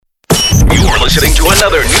listening to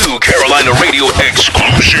another New Carolina Radio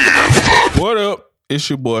exclusive. What up? It's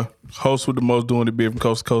your boy, host with the most, doing the bit from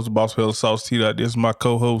coast to coast, the boss of Hella Sauce T. This is my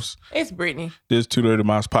co-host. It's Brittany. This is 2 Dirty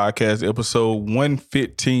Minds Podcast, episode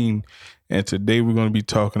 115. And today we're going to be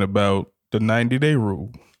talking about the 90-day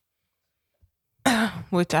rule.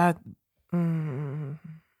 Which what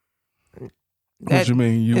you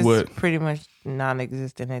mean? You what? Pretty much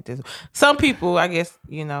non-existent at this. Some people, I guess,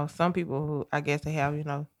 some people who I guess they have,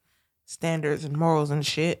 standards and morals and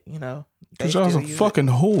shit, Because y'all some fucking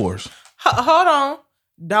whores. Hold on.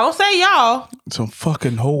 Don't say y'all. Some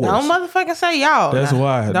fucking whores. Don't motherfucking say y'all. That's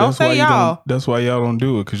why. Don't say y'all. That's why y'all don't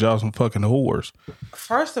do it, because y'all some fucking whores.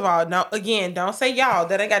 First of all, don't say y'all.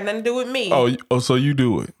 That ain't got nothing to do with me. Oh, so you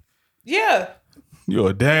do it? Yeah. You're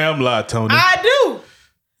a damn lie, Tony. I do.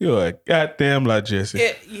 You're a goddamn lie,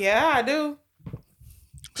 Jesse. Yeah, I do.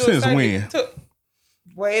 Since when?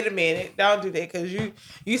 Wait a minute. Don't do that, because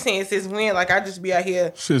you saying since when? Like, I just be out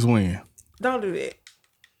here. Since when? Don't do that.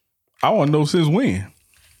 I want to know since when.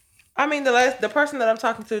 I mean, the person that I'm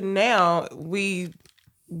talking to now, we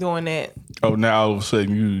doing that. Oh, now all of a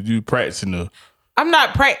sudden you practicing the... I'm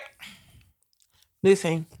not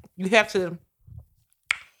Listen, you have to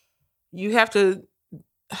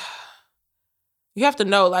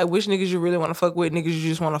know, like, which niggas you really want to fuck with, niggas you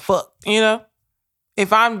just want to fuck,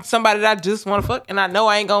 If I'm somebody that I just want to fuck and I know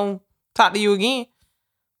I ain't going to talk to you again,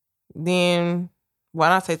 then why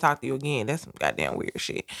not say talk to you again? That's some goddamn weird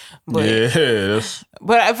shit. But,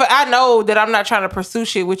 But if I know that I'm not trying to pursue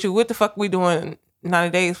shit with you, what the fuck we doing 90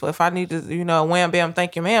 days for? If I need to, wham, bam,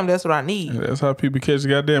 thank you, ma'am, that's what I need. Yeah, that's how people catch the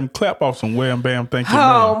goddamn clap off some wham, bam, thank you, ma'am.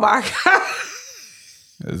 Oh, my God.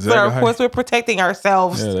 Exactly. So, of course, we're protecting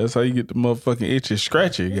ourselves. Yeah, that's how you get the motherfucking itchy,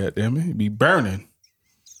 scratchy, goddamn it. It be burning.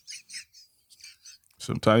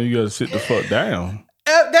 Sometimes you gotta sit the fuck down.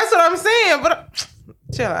 That's what I'm saying, but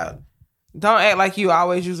chill out. Don't act like you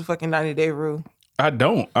always use a fucking 90-day rule. I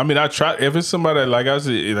don't. I mean, I try. If it's somebody, like I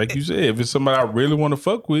said, like you said, if it's somebody I really want to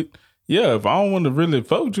fuck with, yeah. If I don't want to really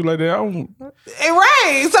fuck with you like that, I don't.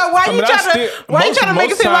 Right. So why you trying to make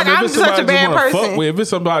it seem like I'm such a bad person? If it's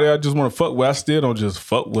somebody I just want to fuck with, I still don't just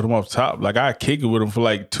fuck with them off top. Like, I kick it with them for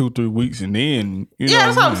like 2-3 weeks, and then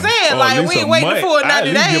that's what I'm saying. Like, we ain't waiting for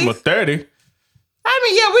 90 days. At least give them a 30. I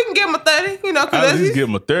mean, yeah, we can give them a 30. At least give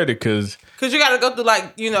them a 30, because you got to go through,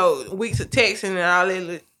 like, weeks of texting and all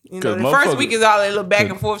that. The first week is all that little back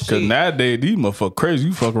and forth shit. Because nowadays, these motherfuckers crazy.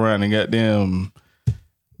 You fuck around and goddamn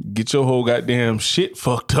get your whole goddamn shit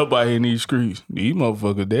fucked up out here in these streets. These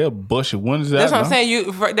motherfuckers, they'll bust your ones out. That's what I'm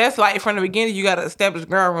saying. That's like from the beginning, you got to establish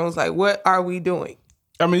ground rules. Like, what are we doing?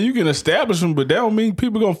 I mean, you can establish them, but that don't mean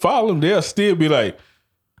people gonna follow them. They'll still be like,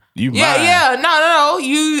 you mine. Yeah. No.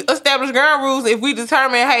 You establish ground rules. If we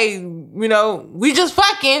determine, hey, we just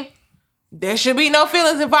fucking, there should be no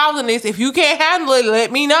feelings involved in this. If you can't handle it,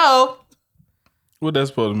 let me know. What that's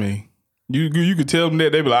supposed to mean? You could tell them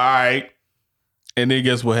that, they be like, all right. And then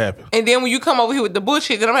guess what happened? And then when you come over here with the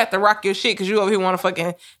bullshit, then I'm gonna have to rock your shit, because you over here want to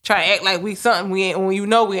fucking try to act like we something we ain't, when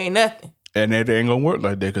we ain't nothing. And that ain't gonna work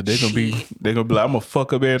like that, because they're gonna be like, I'm gonna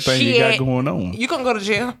fuck up everything you got going on. You gonna go to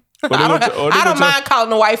jail. I don't mind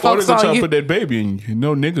calling the white folks on you. Or they gonna try to put that baby in you.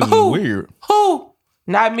 Niggas is weird. Who?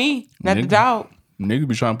 Not me. Not the dog. Niggas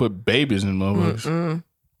be trying to put babies in motherfuckers.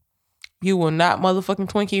 You will not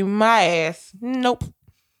motherfucking Twinkie my ass. Nope.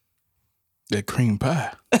 That cream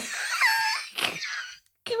pie.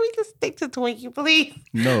 Can we just stick to Twinkie, please?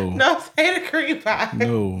 No. No, say the cream pie.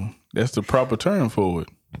 No. That's the proper term for it.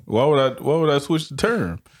 Why would I switch the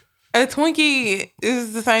term? A Twinkie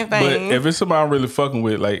is the same thing. But if it's somebody I'm really fucking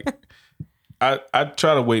with, like, I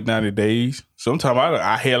try to wait 90 days. Sometimes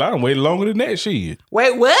I don't wait longer than that shit.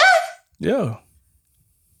 Wait, what? Yeah.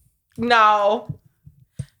 No.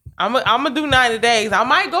 I'm gonna do 90 days. I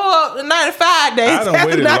might go up to 95 days. I done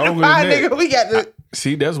waited longer than that. Nigga, we got to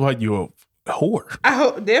see. That's why you're a whore. I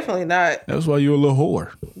hope definitely not. That's why you're a little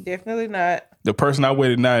whore. Definitely not. The person I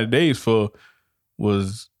waited 90 days for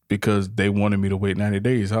was because they wanted me to wait 90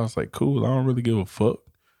 days. I was like, cool. I don't really give a fuck.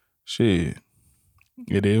 Shit,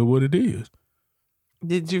 it is what it is.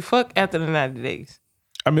 Did you fuck after the 90 days?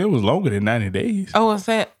 I mean, it was longer than 90 days. Oh, what's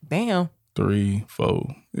that? Damn. 3,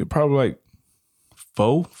 4. It probably like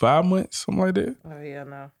 4, 5 months, something like that. Oh, yeah,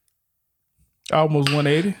 no. Almost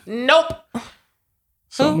 180. Nope.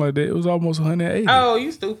 Something like that. It was almost 180. Oh,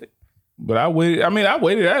 you stupid. But I waited. I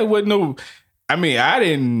waited. I wasn't no. I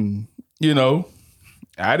didn't.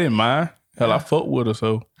 I didn't mind. Hell, I fucked with her,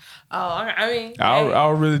 so. Oh, I mean. I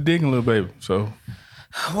was really digging little baby, so.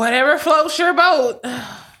 Whatever floats your boat.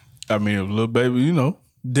 I mean, little baby,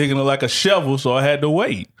 digging her like a shovel, so I had to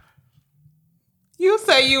wait. You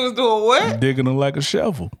say you was doing what? Digging her like a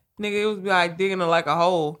shovel. Nigga, it was like digging like a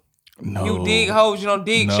hole. No. You dig holes, you don't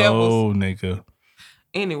dig shovels. No, nigga.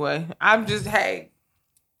 Anyway, I'm just, hey,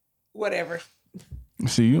 whatever.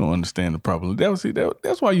 See, you don't understand the problem.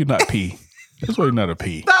 That's why you're not P. That's why you're not a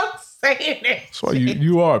P. Stop saying that. That's why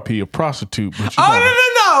you are a P, a prostitute. But you're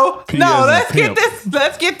Oh, P no. as in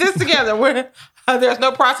Let's pimp. get this together. There's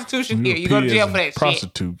no prostitution here. You go to jail for that shit.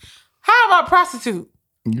 Prostitute. How am I a prostitute?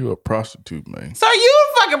 You're a prostitute, man. So you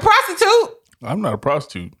a fucking prostitute? I'm not a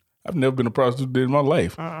prostitute. I've never been a prostitute in my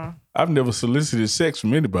life. I've never solicited sex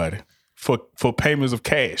from anybody for payments of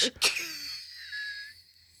cash.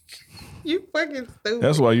 You fucking stupid.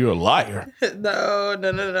 That's why you're a liar.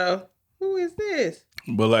 No. Who is this?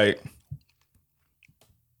 But like,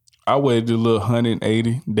 I waited a little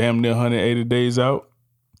 180, damn near 180 days out.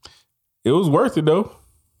 It was worth it though.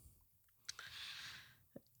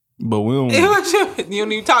 But we don't. You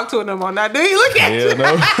don't even talk to him no more now, do you? Look at you. No.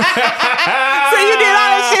 So you did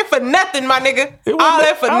all that shit for nothing, my nigga. All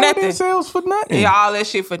that for I nothing. didn't say it was for nothing. Yeah, all that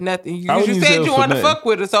shit for nothing. You wouldn't say it said was you for wanted to nothing. fuck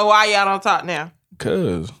with her, so why y'all don't talk now?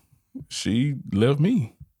 Cause she left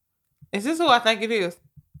me. Is this who I think it is?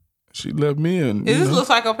 She left me, and Is this little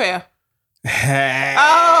psychopath? Oh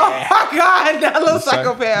my God, that little The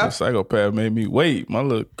psychopath. psychopath made me wait. My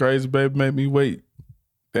little crazy baby made me wait.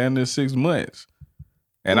 Damn near 6 months,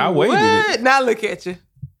 and I waited. What? Now look at you.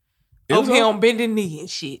 It Over was here on- on bending knee and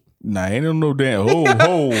shit. Nah, ain't on no damn.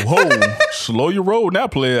 Ho. Slow your roll now,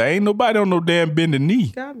 player. Ain't nobody on no damn bending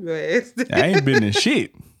knee. God bless. I ain't bending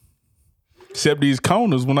shit. Except these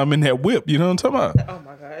corners when I'm in that whip. You know what I'm talking about? Oh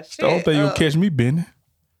my God. Shit. I don't think you'll catch me bending.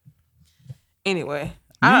 Anyway.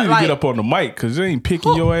 You I need to get up on the mic because it ain't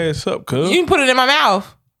picking your ass up, cuz. You can put it in my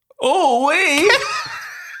mouth. Oh, wait.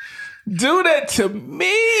 Do that to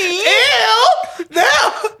me. Ew.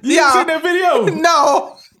 No. You seen that video?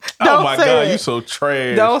 No. Oh Don't my say God, it. you so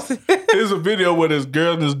trash. Don't say it. There's a video with this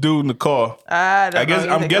girl and this dude in the car.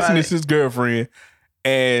 I'm guessing it's his girlfriend.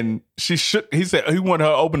 And she shook, he said he wanted her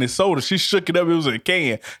to open his soda. She shook it up. It was in a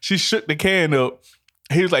can. She shook the can up.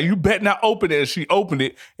 He was like, you better not open it. And she opened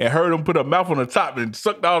it and heard him put her mouth on the top and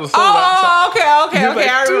sucked all the soda out. Oh, okay. He was like,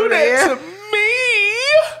 I do remember that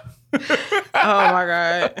that. to me. Oh my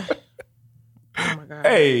God. Oh my God.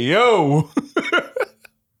 Hey, yo.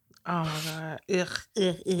 Oh my God. Ugh.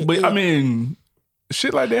 But I mean,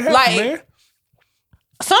 shit like that happens, Like, man.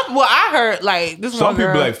 I heard like this Some one girl.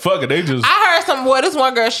 people like, fuck it. They just, I heard this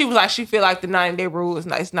one girl, she was like, she feel like the 90-day rule is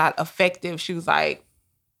it's not effective. She was like,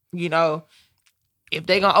 you know, if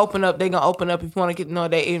they gonna open up, they gonna open up. If you want to get to know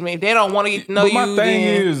if they don't want to get to know but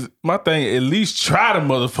you, my thing, at least try the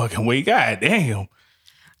motherfucking way. God damn.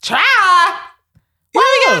 try.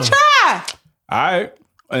 Why you gotta try? All right.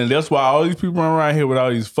 And that's why all these people run around here with all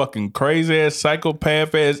these fucking crazy ass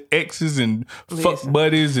psychopath ass exes and fuck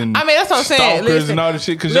buddies and I mean, that's what I'm saying. stalkers Listen, and all this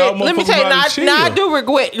shit. Cause y'all let me tell you, I do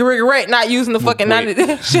regret not using the fucking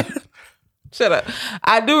 90. Shut up.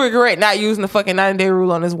 I do regret not using the fucking 90-day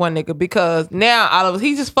rule on this one nigga because now all of us,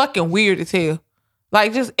 he's just fucking weird as hell.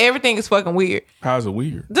 Like, just everything is fucking weird. How's it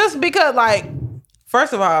weird? Just because, like,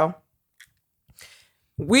 first of all,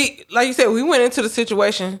 like you said, we went into the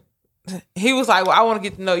situation. He was like, well, I want to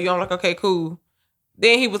get to know you. I'm like, okay, cool.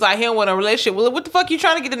 Then he was like, he don't want a relationship. Well, what the fuck you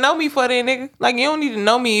trying to get to know me for then, nigga? Like, you don't need to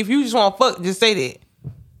know me. If you just want to fuck, just say that.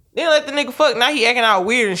 Then let the nigga fuck. Now he acting out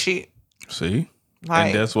weird and shit. See? Like,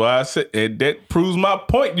 and that's why I said, and that proves my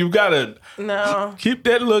point. You gotta keep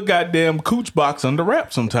that little goddamn cooch box under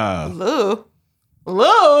wraps sometimes. Lil.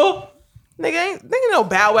 Nigga ain't no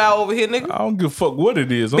Bow Wow over here, nigga. I don't give a fuck what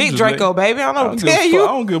it is. Big Draco, baby. I don't know what to tell you. I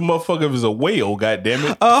don't give a motherfucker if it's a whale, goddamn it.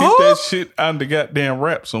 Keep that shit under goddamn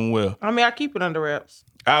wrap somewhere. I mean, I keep it under wraps.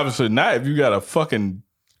 Obviously not if you got a fucking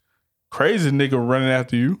crazy nigga running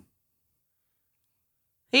after you.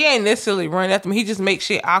 He ain't necessarily running after me. He just makes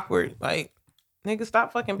shit awkward. Like, nigga,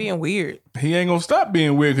 stop fucking being weird. He ain't gonna stop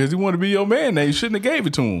being weird because he want to be your man now. You shouldn't have gave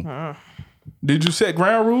it to him. Did you set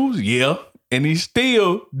ground rules? Yeah. And he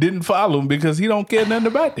still didn't follow them because he don't care nothing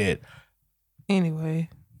about that. Anyway.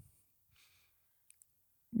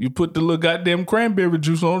 You put the little goddamn cranberry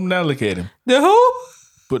juice on him. Now look at him. The who?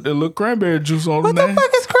 Put the little cranberry juice on him. What the now.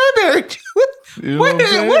 fuck is cranberry juice? You know Where what I'm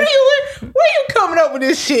saying? you coming up with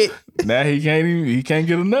this shit? Now he can't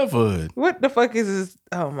get enough of it. What the fuck is this?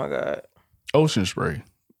 Oh my God. Ocean spray.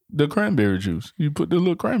 The cranberry juice. You put the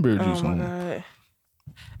little cranberry juice on him. God.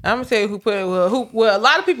 I'm gonna tell you who put it. Well, a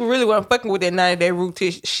lot of people really weren't fucking with that 90-day rule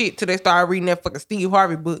shit till they started reading that fucking Steve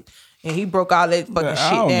Harvey book, and he broke all that fucking shit I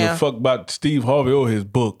don't give down. a fuck about Steve Harvey or his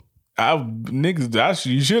book.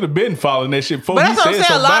 You should have been following that shit before. But that's what I'm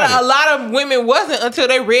saying. A lot of women wasn't until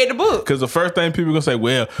they read the book. Because the first thing people gonna say,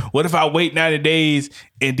 well, what if I wait 90 days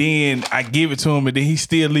and then I give it to him and then he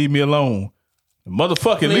still leave me alone?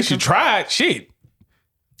 Motherfucker, at least you tried. Shit.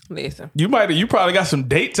 Listen. You probably got some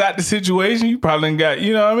dates out the situation. You probably done got,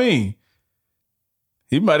 you know what I mean?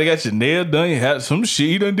 He might have got your nail done. You had some shit.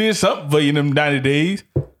 He done did something for you in them 90 days.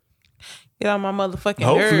 Get on my motherfucking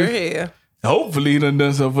nerve here. Hopefully he done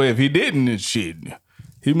something for you. If he didn't, then shit,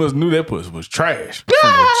 he must knew that pussy was trash from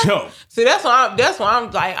the jump. See, that's why I'm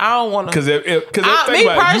like, I don't want to. Because think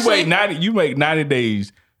about it, you make 90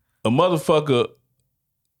 days, a motherfucker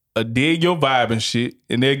dig your vibe and shit,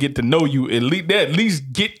 and they'll get to know you. At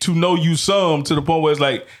least get to know you some to the point where it's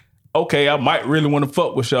like, okay, I might really want to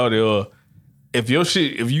fuck with y'all. Or if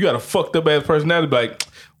you got a fucked up ass personality, be like,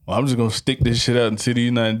 well, I'm just gonna stick this shit out until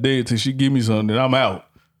these 90 days until she give me something, then I'm out.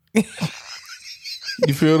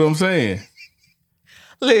 You feel what I'm saying?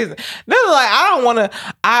 Listen, this is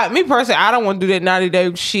like, me personally, I don't want to do that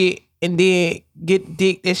 90-day shit and then get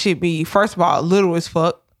dick. That shit be, first of all, little as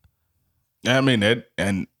fuck. I mean, that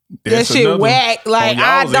shit whack. Like,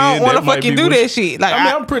 I don't want to fucking do that shit. Like,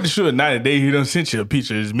 I'm pretty sure 90 days he done sent you a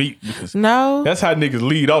picture of his meat. Because that's how niggas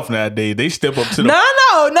lead off nowadays. They step up to the... No,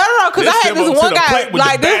 because I had this one guy...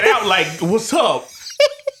 like, bat out like, what's up?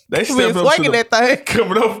 They step up to that thing.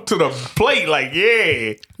 Coming up to the plate like,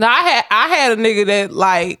 yeah. Now, I had a nigga that,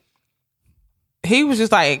 like, he was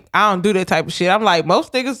just like, I don't do that type of shit. I'm like,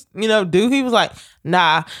 most niggas, do. He was like,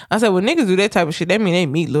 nah. I said, when niggas do that type of shit, that mean they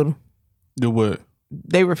meet little. Do what?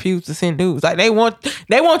 They refuse to send news. Like, they want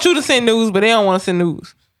you to send news, but they don't want to send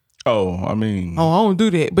news. Oh, I mean. Oh, I don't do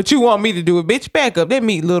that. But you want me to do it. Bitch, back up. They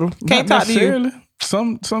meet little. Can't talk to you.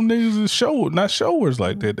 Some niggas is not showers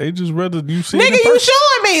like that. They just rather you see. Nigga, you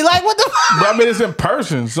showing me like what the fuck? But I mean, it's in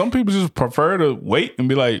person. Some people just prefer to wait and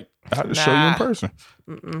be like, I'll just show you in person.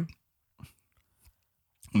 Mm-mm.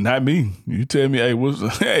 Not me. You tell me,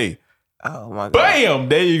 hey. Oh my god. Bam!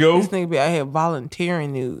 There you go. This nigga be out here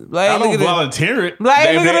volunteering nude. Like, I don't volunteer it. Like,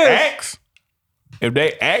 If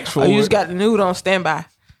they ask for it. You just got the nude on standby.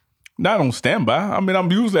 Not on standby. I mean,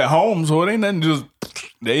 I'm usually at home, so it ain't nothing just,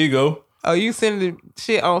 there you go. Oh, you sending the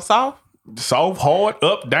shit on soft? Soft, hard,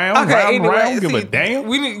 up, down, round, give a damn.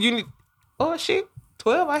 You need, oh shit,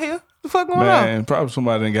 12 out here. The fuck going on? Man, probably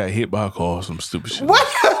somebody done got hit by a car or some stupid shit. What?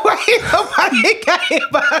 Somebody got hit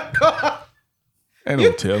by a car? Ain't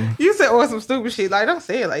no telling. You said, some stupid shit. Like, don't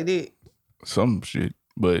say it like that. Some shit.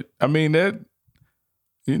 But, I mean, that,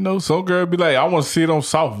 some girl be like, I want to see it on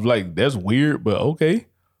soft. Like, that's weird, but okay.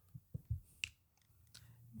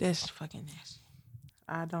 That's fucking nasty.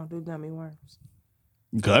 I don't do gummy worms.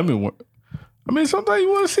 Gummy worms? I mean, sometimes you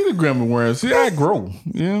want to see the gummy worms. See how it grow.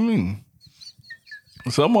 You know what I mean?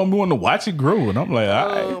 Some of them want to watch it grow. And I'm like, all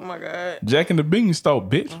right. Oh, my God. Jack and the Beanstalk,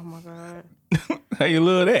 bitch. Oh, my God. How you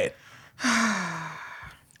love that?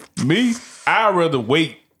 Me, I'd rather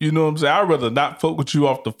wait. You know what I'm saying? I'd rather not fuck with you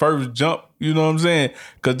off the first jump. You know what I'm saying?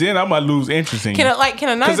 Because then I might lose interest in you. Can a 90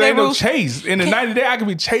 day Because ain't no chase. In the 90 day, I can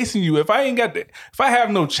be chasing you. If I have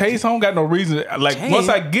no chase, I don't got no reason. Like, once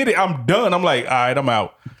I get it, I'm done. I'm like, all right, I'm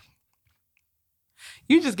out.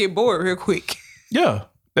 You just get bored real quick. Yeah.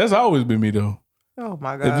 That's always been me, though. Oh,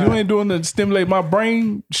 my God. If you ain't doing nothing to stimulate my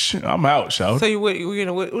brain, I'm out, shout. So what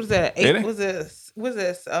is that? What's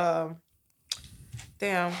this?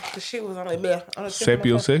 Damn, the shit was on the left.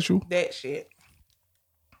 Sapiosexual? That shit.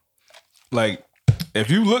 Like, if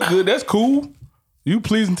you look good, that's cool. You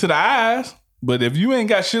pleasing to the eyes. But if you ain't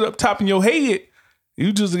got shit up top in your head,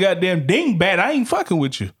 you just a goddamn dingbat. I ain't fucking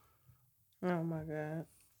with you. Oh, my God.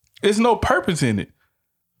 There's no purpose in it.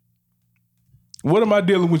 What am I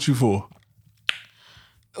dealing with you for?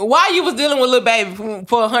 Why you was dealing with Lil Baby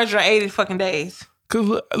for 180 fucking days?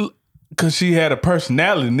 Cause she had a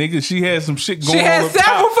personality, nigga. She had some shit going on. She had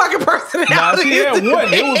several fucking personalities. Nah, she had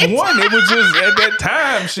one. It was one. It was just at that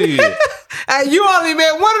time, shit. And you only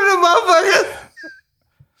met one of them motherfuckers.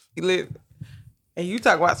 You live. And you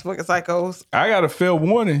talk about fucking psychos. I got a fair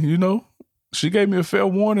warning, She gave me a fair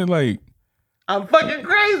warning, like, I'm fucking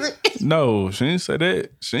crazy. No, she didn't say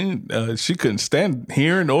that. She couldn't stand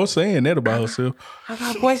hearing or saying that about herself. I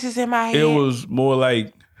got voices in my head. It was more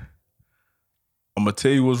like, I'm going to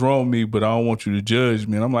tell you what's wrong with me, but I don't want you to judge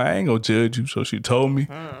me. And I'm like, I ain't going to judge you. So she told me.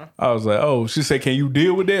 I was like, oh, she said, can you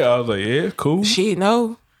deal with that? I was like, yeah, cool. She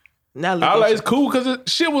no. I was like, it's cool because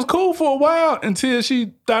shit was cool for a while until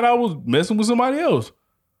she thought I was messing with somebody else.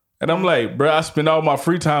 And I'm like, bro, I spend all my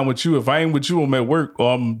free time with you. If I ain't with you, I'm at work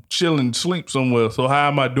or I'm chilling, sleep somewhere. So how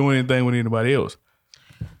am I doing anything with anybody else?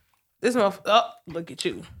 This motherfucker, look at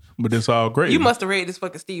you. But it's all great. You must have read this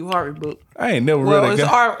fucking Steve Harvey book. I ain't never read it.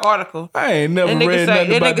 Article. I ain't never read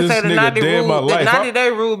nothing about this nigga day in my life. The 90-day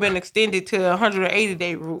rule been extended to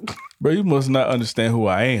 180-day rule. Bro, you must not understand who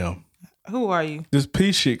I am. Who are you? This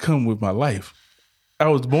P shit come with my life. I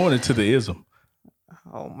was born into the ism.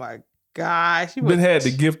 Oh my gosh. You had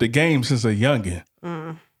the gift of game since a youngin'.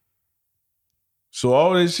 So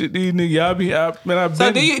all this shit, these niggas,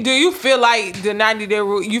 So do you feel like the 90-day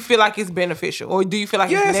rule, you feel like it's beneficial? Or do you feel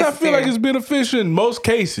like it's necessary? Yes, I feel like it's beneficial in most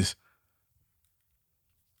cases.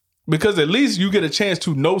 Because at least you get a chance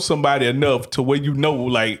to know somebody enough to where you know,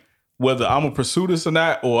 like, whether I'm going to pursue this or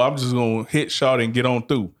not, or I'm just going to hit shot and get on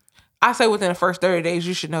through. I say within the first 30 days,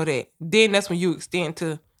 you should know that. Then that's when you extend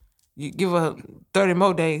to, you give her 30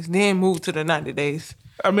 more days, then move to the 90 days.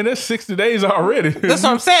 I mean, that's 60 days already. That's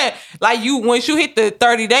what I'm saying. Like, once you hit the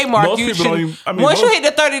 30-day mark, once you hit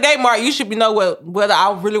the 30-day mark, you should know whether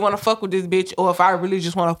I really want to fuck with this bitch or if I really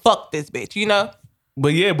just want to fuck this bitch, you know?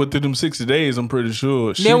 But yeah, but through them 60 days, I'm pretty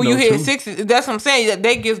sure. Then when you hit 60, that's what I'm saying.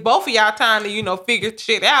 That gives both of y'all time to, figure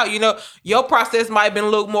shit out. Your process might have been a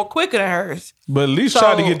little more quicker than hers. But at least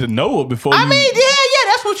try to get to know her before yeah,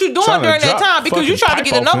 that's what you're doing during that time. Because you try to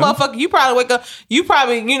get to know motherfucker. You probably wake up,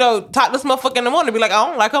 talk to this motherfucker in the morning and be like, I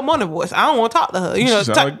don't like her morning voice. I don't want to talk to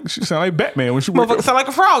her. She sound like Batman when she wake up. Sound like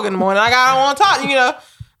a frog in the morning. Like, I don't want to talk,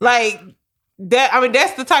 like that. I mean,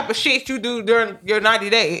 that's the type of shit you do during your 90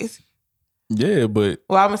 days. Yeah, but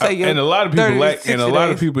I'm gonna say and a lot of people lot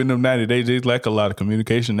of people in them 90 days, they lack a lot of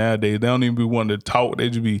communication nowadays. They don't even be wanting to talk.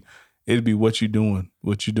 It'd be what you doing.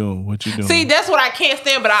 See, that's what I can't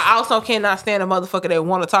stand, but I also cannot stand a motherfucker that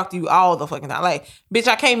want to talk to you all the fucking time. Like, bitch,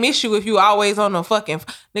 I can't miss you if you always on the fucking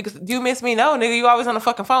niggas. Do you miss me? No, nigga, you always on the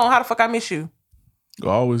fucking phone. How the fuck I miss you?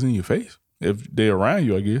 Always in your face. If they're around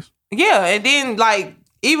you, I guess. Yeah, and then like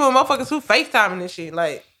even motherfuckers who FaceTiming and shit,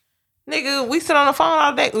 like, nigga, we sit on the phone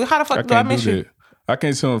all day. How the fuck do I miss you? I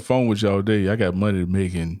can't sit on the phone with you all day. I got money to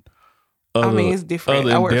make and it's different.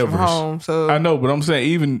 I work from home, so I know, but I'm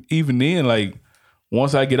saying even then, like,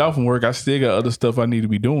 once I get off from work, I still got other stuff I need to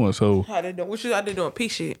be doing. So how they doing? What you out there doing? P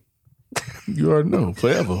shit. You already know.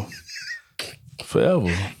 Forever.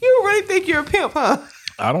 You really think you're a pimp, huh?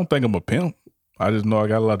 I don't think I'm a pimp. I just know I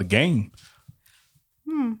got a lot of game.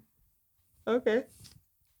 Okay.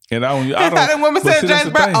 And I don't. Women said James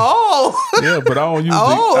Brown. Oh, yeah, but I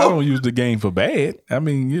don't use the game for bad. I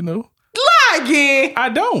mean, lie again. I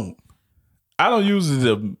don't use it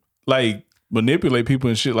to like manipulate people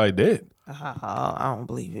and shit like that. I don't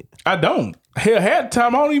believe it. I don't. Hell, half the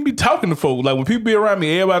time I don't even be talking to folks. Like when people be around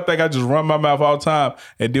me, everybody think I just run my mouth all the time.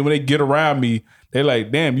 And then when they get around me, they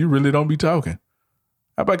like, damn, you really don't be talking.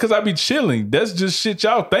 Because I be chilling. That's just shit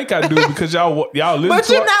y'all think I do because y'all listen but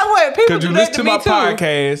to you're not what people do. Because you listen to my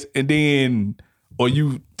podcast and then, or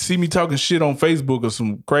you see me talking shit on Facebook or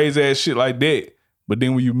some crazy ass shit like that. But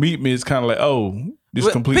then when you meet me, it's kind of like, oh,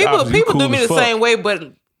 this complete opposite. People do me the same way,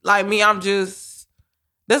 but like me, I'm just,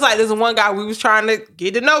 that's like there's one guy we was trying to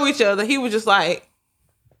get to know each other. He was just like,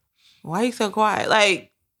 why you so quiet?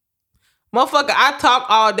 Like, motherfucker, I talk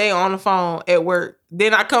all day on the phone at work.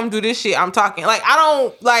 Then I come do this shit, I'm talking. Like,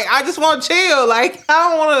 I just want to chill. Like, I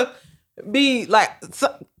don't want to be, like,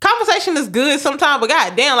 conversation is good sometimes, but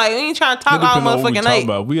goddamn, like, we ain't trying to talk all motherfucking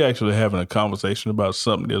night. We actually having a conversation about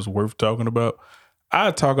something that's worth talking about.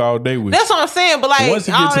 I talk all day with you. That's what I'm saying, but like, once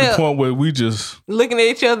it gets to the point where we just looking at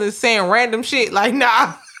each other and saying random shit, like,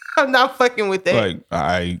 nah, I'm not fucking with that. Like, all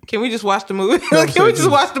right. Can we just watch the movie? Can we just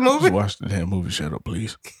watch the movie? Just watch the damn movie. Shut up,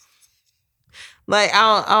 please. Like,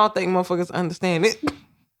 I don't think motherfuckers understand it.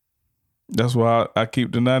 That's why I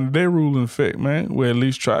keep the 90-day rule in effect, man. Well, at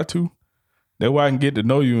least try to. That's why I can get to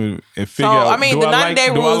know you and figure out. I mean, the 90-day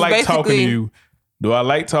rule is basically talking to you. Do I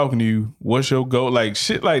like talking to you? What's your goal? Like,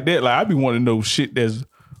 shit like that. Like, I be wanting to know shit that's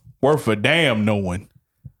worth a damn knowing.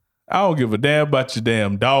 I don't give a damn about your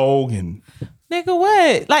damn dog and... Nigga,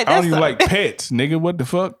 what? Like, I don't even like pets, nigga. What the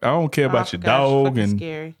fuck? I don't care about your dog and...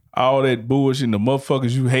 Scary. All that bullshit and the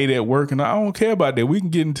motherfuckers you hate at work, and I don't care about that. We can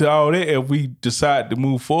get into all that if we decide to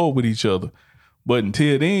move forward with each other. But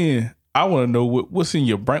until then, I want to know what's in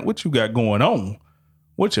your brain, what you got going on,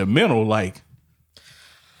 what's your mental like.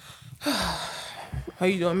 Are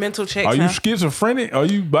you doing mental checks? Are you schizophrenic? Are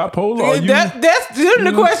you bipolar? Are you? That's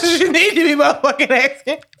the questions you need to be motherfucking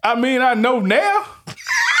asking. I mean, I know now.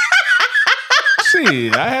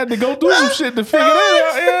 Shit, I had to go through some shit to figure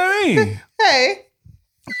that out. You know what I mean? Hey.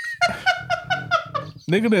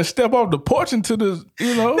 Nigga that step off the porch into the,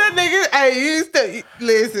 That nigga, hey,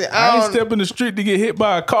 listen. I ain't step in the street to get hit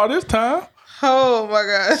by a car this time. Oh my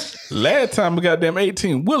gosh. Last time a goddamn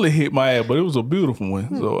 18 Willie hit my ass, but it was a beautiful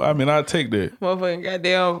one. So, I mean, I take that. Motherfucking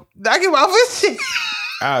goddamn, knock him off his shit.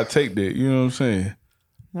 I'll take that. You know what I'm saying?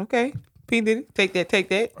 Okay. P. Diddy, take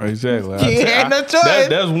that. Exactly. You had no choice.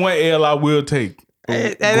 That's one L I will take.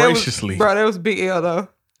 Graciously. That was a big L, though.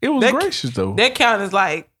 It was gracious, though. That count is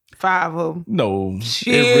like 5 of them. No,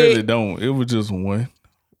 Shit. It really don't. It was just one.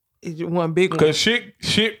 It's just one big one. Because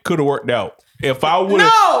shit could have worked out. If I would have...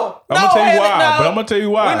 No! I'm going to tell you why. But I'm going to tell you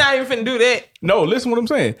why. We're not even finna do that. No, listen what I'm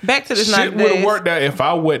saying. Back to this shit would have worked out if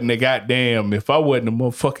I wasn't a goddamn... If I wasn't a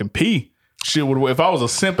motherfucking P. Shit would have... If I was a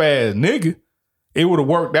simp-ass nigga, it would have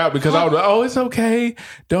worked out because I would have... Oh, it's okay.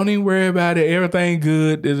 Don't even worry about it. Everything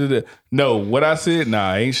good. No, what I said,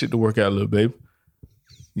 nah, ain't shit to work out, little baby.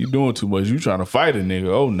 You doing too much. You trying to fight a nigga.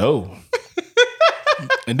 Oh, no.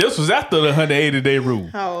 And this was after the 180-day rule.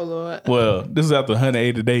 Oh, Lord. Well, this is after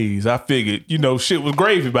 180 days. I figured, shit was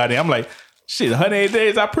gravy by then. I'm like, shit, 180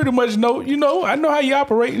 days, I pretty much know, I know how you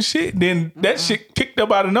operate and shit. Then that shit kicked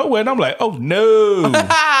up out of nowhere. And I'm like, oh, no.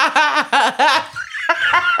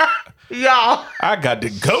 Y'all. I got to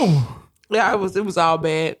go. Yeah, it was all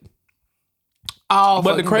bad. All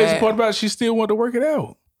But the crazy bad. part about it, she still wanted to work it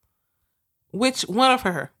out. Which one of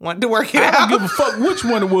her wanted to work it out? I don't give a fuck which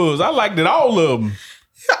one it was. I liked it, all of them.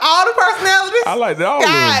 All the personalities? I liked it, all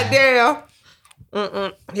God of them.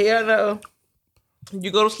 damn. Hell no.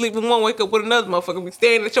 You go to sleep with one, wake up with another motherfucker. Be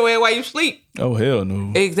staring at your ass while you sleep. Oh, hell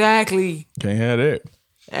no. Exactly. Can't have that.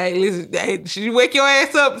 Hey, listen. Hey, should you wake your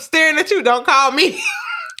ass up staring at you? Don't call me.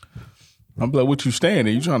 I'm like, what you staring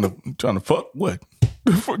at? You trying to fuck? What?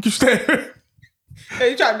 The fuck you staring at?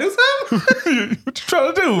 Hey, you trying to do something? What you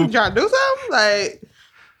trying to do? You trying to do something?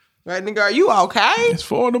 Like, nigga, are you okay? It's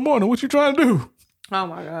 4 a.m. What you trying to do? Oh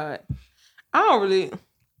my God. I don't really.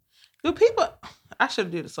 Do people? I should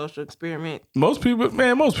have did a social experiment. Most people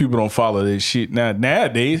don't follow this shit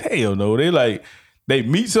nowadays. Hell no. They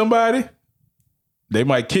meet somebody, they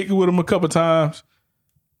might kick it with them a couple times.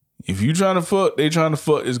 If you trying to fuck, they trying to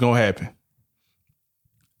fuck, it's gonna happen.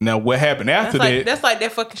 Now, what happened after that? That's like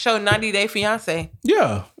that fucking show 90 Day Fiancé.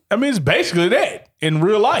 Yeah. I mean, it's basically that in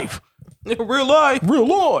real life. In real life. Real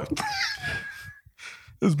life.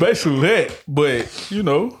 It's basically that. But,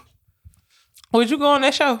 Would you go on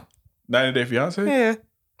that show? 90 Day Fiancé? Yeah.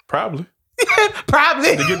 Probably.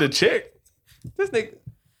 Probably. To get the check. This nigga.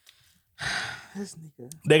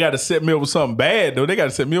 They got to set me up with something bad, though. They got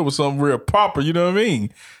to set me up with something real proper, you know what I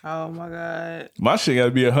mean? Oh, my all My shit got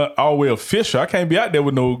to be all the way official. I can't be out there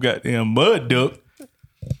with no goddamn mud duck.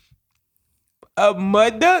 A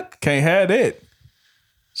mud duck? Can't have that.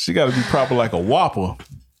 She got to be proper like a Whopper.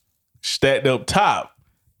 Stacked up top.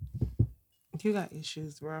 You got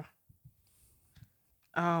issues, bro.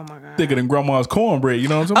 Oh, my God. Thicker than grandma's cornbread, you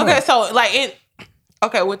know what I'm talking about? So, like,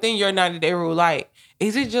 within your 90-day rule, like,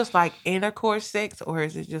 is it just like intercourse sex or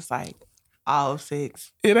is it just like all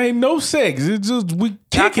sex? It ain't no sex. It's just we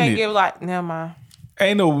kicking it. I can't give like, never mind.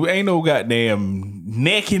 Ain't no goddamn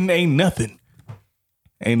necking, ain't nothing.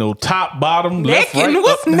 Ain't no top, bottom, left, necking? right.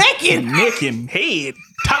 What's necking? Necking, head,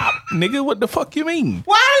 top. Nigga, what the fuck you mean?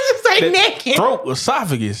 Why did you say necking? Throat,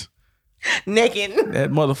 esophagus. Necking. That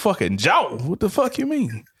motherfucking jaw. What the fuck you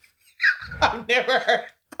mean? I've never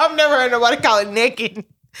heard nobody call it necking.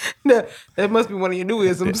 No, that must be one of your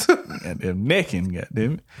newisms. Goddamn necking,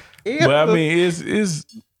 goddamn it. Yeah. But I mean,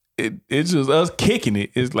 it's just us kicking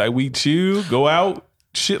it. It's like we chill, go out,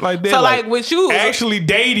 shit like that. So like with you, actually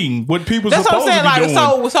dating what people that's supposed what I'm saying. To be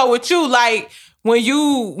doing. So with you, like when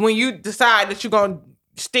you decide that you're gonna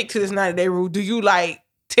stick to this 90-day rule, do you like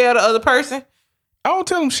tell the other person? I don't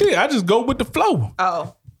tell them shit. I just go with the flow.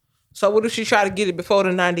 Oh, so what if she try to get it before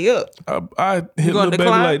the 90 up? I hit little baby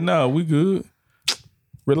like, nah, we good.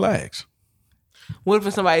 Relax. What if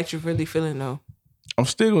it's somebody that you're really feeling though? I'm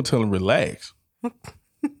still gonna tell them relax.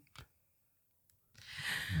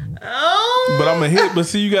 Oh. But I'm gonna hit. But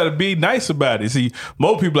see, you gotta be nice about it. See,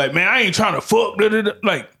 most people like, man, I ain't trying to fuck.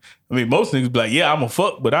 Like, I mean, most niggas be like, yeah, I'm gonna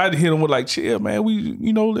fuck. But I'd hit them with like, chill, man. We,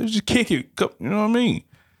 let's just kick it. You know what I mean?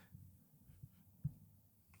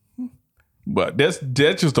 But that's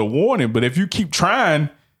just a warning. But if you keep trying,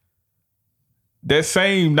 that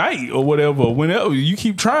same night or whatever, whenever you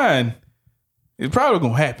keep trying, it's probably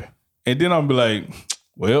gonna happen. And then I'll be like,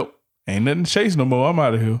 well, ain't nothing to chase no more. I'm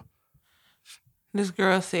out of here. This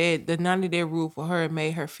girl said the 90-day rule for her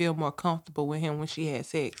made her feel more comfortable with him when she had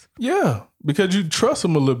sex. Yeah, because you trust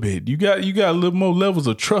him a little bit. You got a little more levels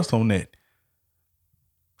of trust on that.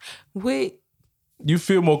 Wait. You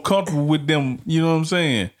feel more comfortable with them, you know what I'm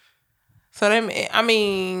saying? So I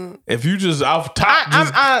mean, if you just off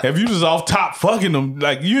top, if you just off top fucking them,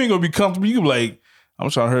 like you ain't gonna be comfortable. You can be like, I'm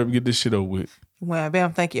trying to hurry up and get this shit over with. Well,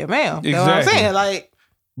 bam, thank you, ma'am. Exactly. That's what I'm saying. Like,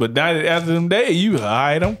 But now after them days, you all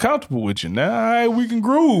right, I'm comfortable with you. Now, all right, we can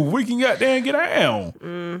groove. We can goddamn get down.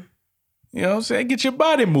 You know what I'm saying? Get your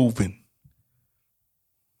body moving.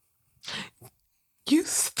 You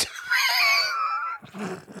stupid.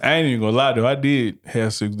 I ain't even gonna lie though. I did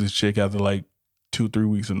have sex with this chick after like 2-3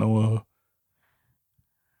 weeks of knowing her.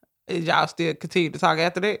 Did y'all still continue to talk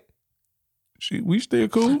after that? We still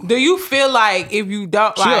cool. Do you feel like if you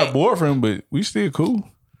don't she had a boyfriend, but we still cool.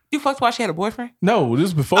 You fucked while she had a boyfriend? No, this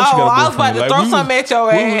is before she got a boyfriend. I was about to throw something at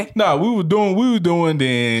your ass. We were doing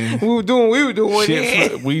then. We were doing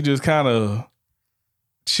then. We just kind of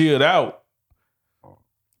chilled out.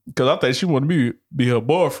 Because I thought she wanted me to be her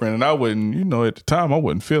boyfriend, and I wasn't, at the time, I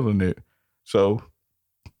wasn't feeling it. So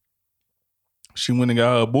she went and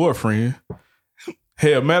got her boyfriend.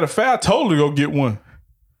 Hell, matter of fact, I told her to go get one.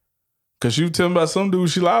 Because she was telling me about some dude,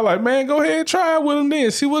 I was like, man, go ahead and try it with him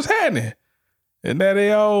then, see what's happening. And now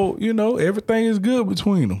they all, everything is good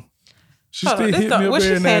between them. She still hit me up what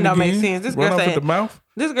every she's now saying and don't again. make sense. This Run girl off saying, at the mouth.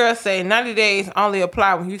 This girl say 90 days only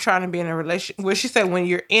apply when you're trying to be in a relationship. Well, she said when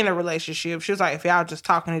you're in a relationship. She was like, if y'all just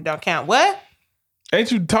talking, it don't count. What? Don't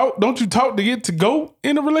you talk to get to go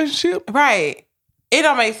in a relationship? Right. It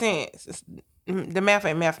don't make sense. The math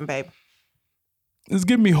ain't mathing, baby. It's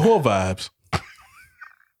giving me whore vibes.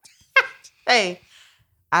 Hey,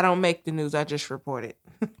 I don't make the news. I just report it.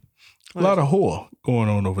 A lot of whore going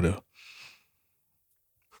on over there.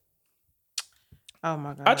 Oh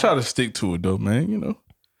my God. I try to stick to it though, man,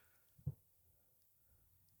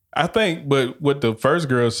 I think, but what the first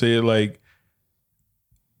girl said, like,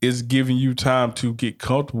 it's giving you time to get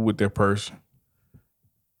comfortable with that person.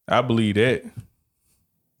 I believe that.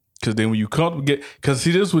 Because then when you comfortable, because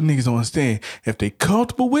see, this is what niggas don't understand. If they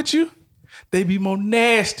comfortable with you, they be more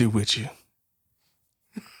nasty with you.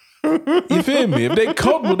 You feel me? If they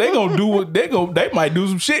comfortable, they gonna do what they might do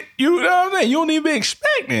some shit. You know what I'm saying? You don't even be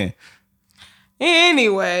expecting.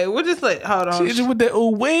 Anyway, we'll just hold on. She's with that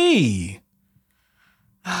way.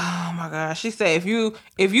 Oh my God. She said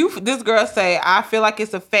this girl say, I feel like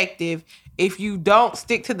it's effective if you don't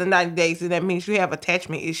stick to the 90 days, and that means you have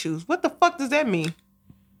attachment issues. What the fuck does that mean?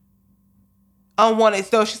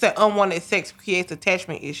 She said unwanted sex creates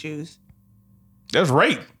attachment issues. That's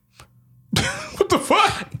rape. What the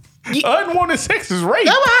fuck? Unwanted sex is rape.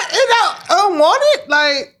 Unwanted?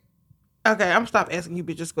 Like, okay, I'm gonna stop asking you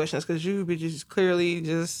bitches questions because you bitches clearly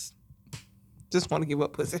just want to give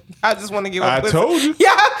up pussy. I just want to give up pussy. I told you.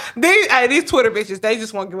 Yeah, these Twitter bitches, they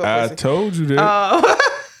just want to give up pussy. I told you that.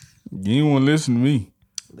 You ain't want to listen to me.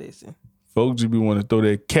 Listen. Folks just be want to throw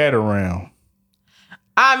that cat around.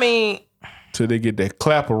 I mean. Till they get that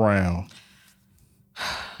clap around.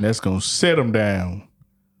 That's going to set them down.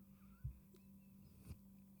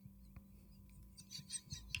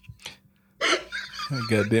 I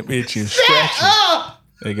got them itchy and scratchy.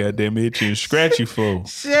 They got them itchy and scratchy for.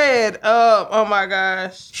 Shut up. Oh my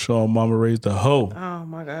gosh. Show mama raised a hoe. Oh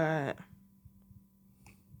my God.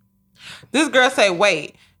 This girl say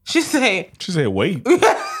wait. She said wait.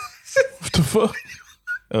 What the fuck?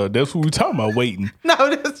 That's what we talking about, waiting.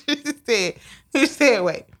 No, that's what she said. She said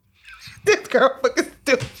wait. This girl fucking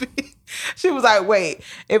stupid. She was like, wait,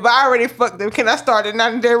 if I already fucked them, can I start the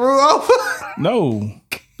 90-day rule over? No.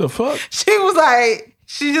 The fuck? She was like,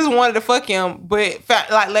 she just wanted to fuck him, but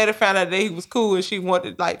later found out that he was cool and she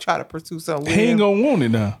wanted to try to pursue something with him. He ain't gonna want it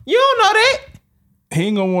now. You don't know that. He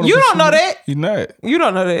ain't gonna want to. You don't know that. He's not. You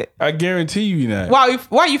don't know that. I guarantee you not.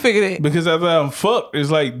 Why you figure that? Because after I'm fucked, it's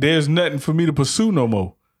like there's nothing for me to pursue no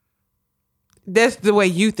more. That's the way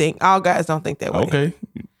you think. All guys don't think that way. Okay.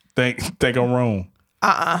 Think I'm wrong.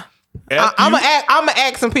 I'm gonna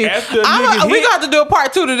ask some people. We got to do a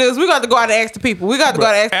part 2 to this. We got to go out and ask the people. We got to go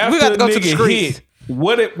out and ask. We got to go to the streets.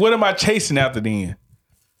 What am I chasing after then?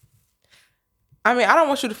 I mean, I don't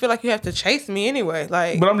want you to feel like you have to chase me anyway.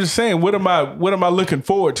 Like, but I'm just saying, what am I looking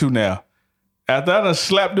forward to now? After I done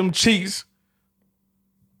slapped them cheeks,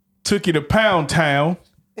 took you to Pound Town.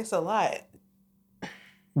 It's a lot.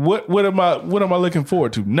 What am I looking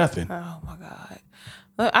forward to? Nothing. Oh my God.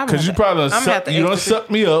 Because you probably done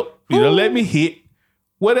suck me up. You done let me hit.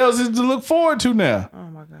 What else is to look forward to now? Oh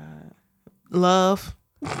my God. Love.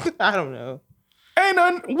 I don't know. Ain't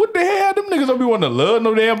nothing. What the hell? Them niggas don't be wanting to love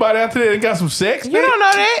no damn body after they got some sex. You don't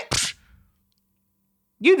know that.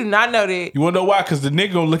 You do not know that. You want to know why? Because the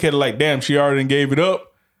nigga gonna look at it like, damn, she already gave it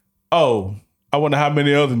up. Oh, I wonder how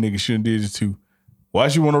many other niggas she done did it to. Why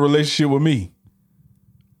she want a relationship with me?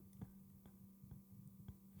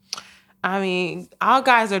 I mean, all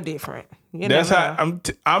guys are different. That's how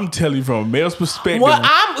I'm telling you from a male's perspective.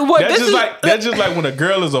 That's just like when a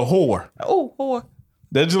girl is a whore. Oh, whore.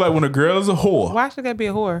 That's just like when a girl is a whore. Why should that be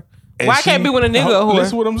a whore? Why can't be with a nigga or whore?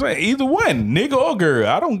 Listen what I'm saying. Either one, nigga or girl.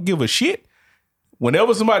 I don't give a shit.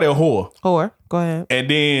 Whenever somebody a whore. Whore. Go ahead. And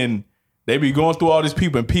then they be going through all these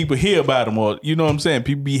people and people hear about them, or you know what I'm saying?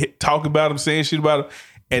 People be talking about them, saying shit about them.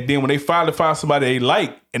 And then when they finally find somebody they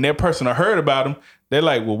like and that person heard about them, they're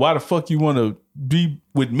like, well, why the fuck you want to be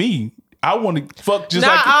with me? I want to fuck just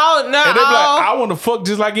like and they be like, I want to fuck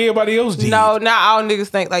just like everybody else did. No, not all niggas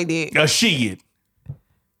think like that. Shit.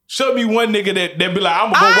 Show me one nigga that be like,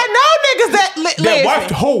 I'm gonna go. I know niggas that wife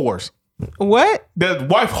whores. What? That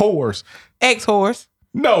wife whores. Ex whores.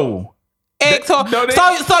 No. Ex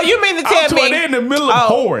whores. So you mean to tell me they're in the middle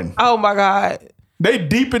of whoring? Oh my God. They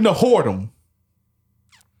deep in the whoredom.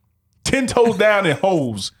 10 toes down in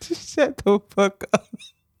holes. Shut the fuck up.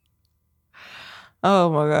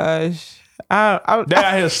 Oh my gosh. They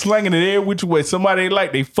out here slinging it every which way. Somebody they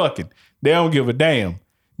like, they fucking. They don't give a damn.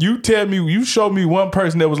 You tell me, you show me one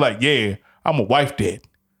person that was like, yeah, I'm a wife that.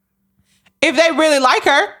 If they really like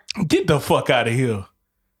her. Get the fuck out of here.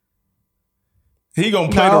 He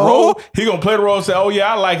gonna play the role. He gonna play the role and say, oh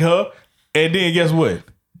yeah, I like her. And then guess what?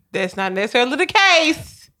 That's not necessarily the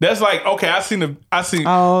case. That's like, okay, I seen.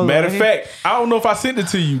 Matter of fact, I don't know if I sent it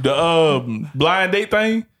to you. The blind date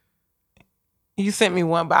thing. You sent me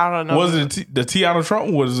one, but I don't know. Was it the Tiana Trump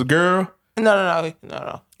one? Was it a girl? No.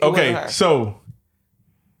 Okay, so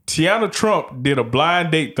Tiana Trump did a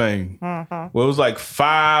blind date thing where it was like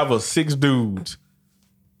 5 or 6 dudes.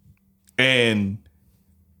 And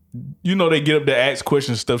you know they get up there, ask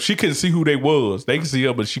questions and stuff. She couldn't see who they was. They could see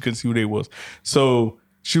her, but she couldn't see who they was. So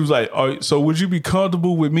she was like, so would you be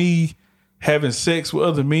comfortable with me having sex with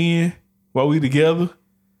other men while we together?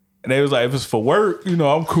 And they was like, if it's for work, you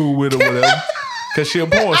know, I'm cool with it or whatever. Because she a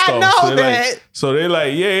porn star. I know that. So they're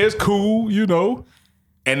like, yeah, it's cool, you know.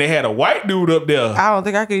 And they had a white dude up there. I don't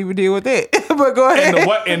think I could even deal with that. But go ahead.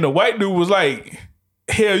 And the white dude was like,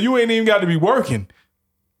 hell, you ain't even got to be working.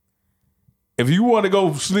 If you want to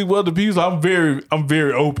go sleep with other people, I'm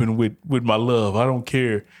very open with my love. I don't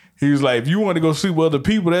care. He was like, if you want to go sleep with other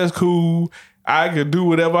people, that's cool. I can do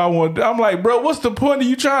whatever I want. I'm like, bro, what's the point of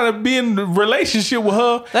you trying to be in a relationship with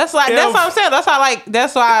her? That's what I'm saying.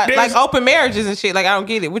 That's why like open marriages and shit. Like, I don't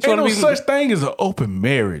get it. Which one? Ain't no such thing as an open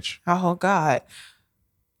marriage. Oh God.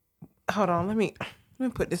 Hold on. Let me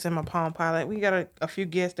put this in my Palm Pilot. We got a few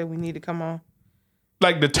guests that we need to come on.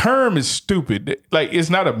 Like, the term is stupid. Like, it's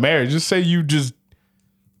not a marriage. Just say you just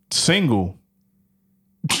single.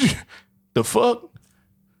 The fuck?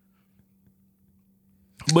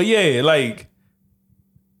 But yeah, like,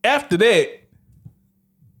 after that,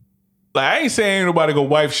 like, I ain't saying ain't nobody go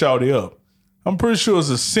wife shawty up. I'm pretty sure it's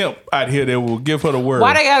a simp out here that will give her the word.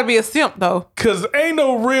 Why they gotta be a simp though? Cause ain't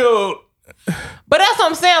no real. But that's what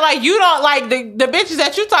I'm saying. Like, you don't like the bitches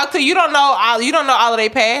that you talk to. You don't know all of their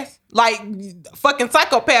past. Like, fucking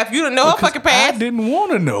psychopath. You didn't know her fucking past. I didn't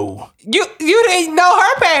want to know. You didn't know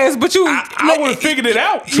her past, but you. I would have figured it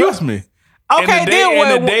out. Trust me. Okay, then what?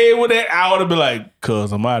 And the day with that, I would have been like,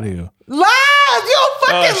 cuz I'm out of here. Lies! You a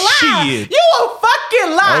fucking lie. Shit. You a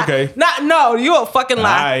fucking lie. Okay. No, you a fucking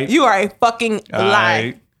lie. Right. You are a fucking lie.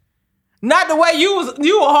 Right. Not the way you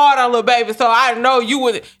were hard on little baby, so I know you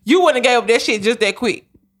wouldn't have gave up that shit just that quick.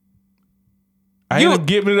 I ain't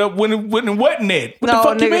giving it up when it wasn't that. What the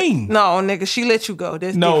fuck nigga, you mean? No, nigga, she let you go.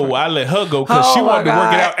 That's different. I let her go because she wanted to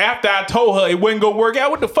work it out. After I told her it wasn't gonna work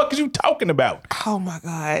out, what the fuck is you talking about? Oh my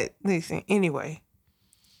God. Listen, anyway.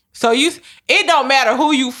 So it don't matter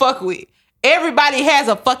who you fuck with. Everybody has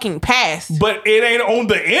a fucking past. But it ain't on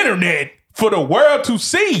the internet for the world to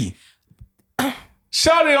see.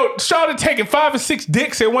 Shawty taking 5 or 6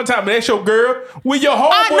 dicks at one time, and that's your girl with your homeboy.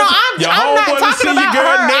 I'm not talking about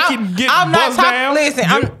her. Naked getting bust down. Listen,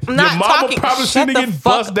 I'm not talking. Probably seen her getting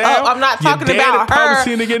bust down. I'm not talking about her.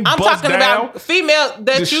 I'm talking about female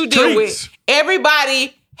that you deal with.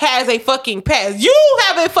 Everybody has a fucking past. You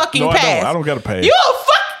have a fucking past. I don't got a past. You a fuck.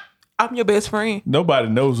 I'm your best friend. Nobody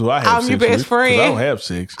knows who I have sex with. I'm your best friend. I don't have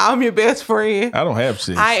sex. I'm your best friend. I don't have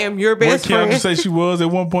sex. I am your best friend. What Keandra say she was at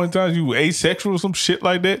one point in time? You asexual or some shit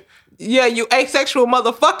like that? Yeah, you asexual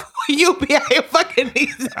motherfucker. You be out here fucking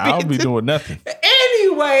these bitches. I don't be doing nothing.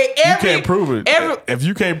 Anyway, you can't prove it. If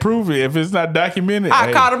you can't prove it, if it's not documented,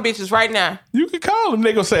 I call them bitches right now. You can call them.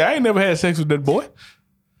 They gonna say, I ain't never had sex with that boy.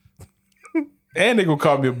 And they gonna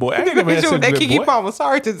call me a boy. I ain't never had sex with that Kiki boy. Palmer,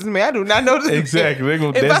 sorry to this man. I do not know this exactly. They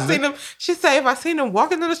gonna, if I seen them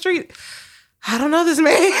walking down the street, I don't know this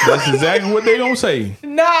man. That's exactly what they gonna say.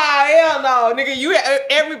 Nah, hell no, nigga.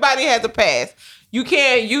 Everybody has a past. You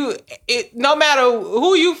can't. No matter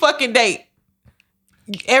who you fucking date,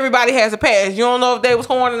 everybody has a past. You don't know if they was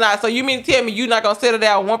whoring or not. So you mean to tell me you not gonna settle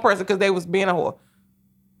down with one person because they was being a whore?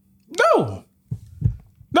 No.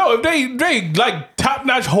 No, if they like top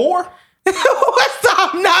notch whore. What's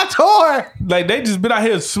top notch whore? Like they just been out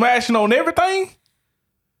here smashing on everything.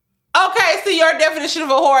 Okay, so your definition of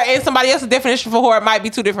a whore and somebody else's definition of a whore might be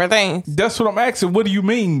two different things. That's what I'm asking. What do you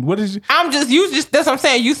mean? What is? That's what I'm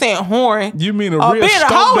saying. You saying whoring? You mean real being a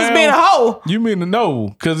hoe is being a hoe? You mean no?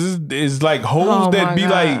 Because it's like hoes that be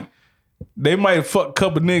like they might fuck a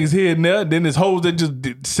couple niggas here and there. Then there's hoes that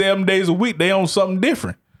just 7 days a week they on something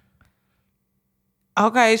different.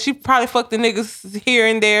 Okay, she probably fucked the niggas here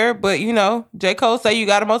and there, but J. Cole say you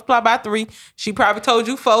got to multiply by 3. She probably told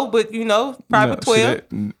you 4, but probably 12.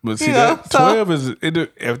 That 12 is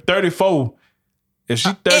at 34. If she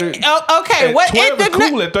 30, okay, what 12 is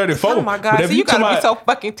cool at 34. Oh my god, so you gotta be so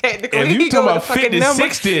fucking technical. If you talking about 50,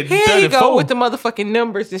 60 at 34, here you go with the motherfucking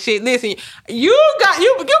numbers and shit. Listen, you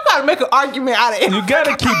gotta make an argument out of it. You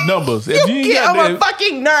gotta keep numbers. If you get on my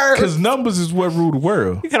fucking nerves, because numbers is what rule the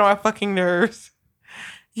world. You get on my fucking nerves.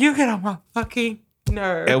 You get on my fucking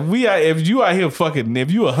nerves. If you out here fucking,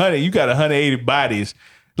 if you 100, you got 180 bodies.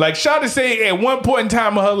 Like Shawty say, at one point in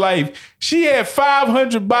time of her life, she had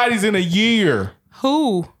 500 bodies in a year.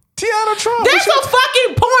 Who? Tiana Trump. That's a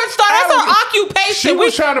fucking porn star. That's her occupation. She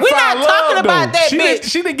was trying to find love. We're not talking about that bitch.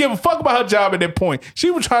 She didn't give a fuck about her job at that point.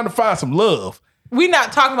 She was trying to find some love. We're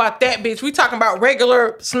not talking about that bitch. We talking about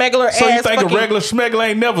regular smuggler ass. So you think a regular smuggler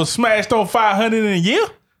ain't never smashed on 500 in a year?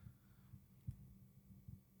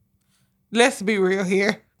 Let's be real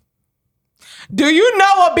here. Do you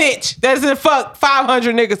know a bitch that doesn't fuck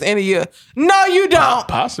 500 niggas in a year? No, you don't.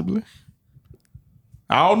 Possibly.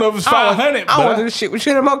 I don't know if it's 500. I don't want to do this shit with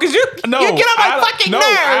you anymore because you get on my fucking nerves.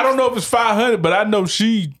 I don't know if it's 500, but I know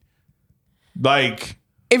she, like...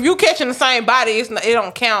 If you catching the same body, it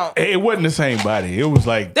don't count. It wasn't the same body. It was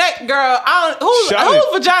like... That girl, whose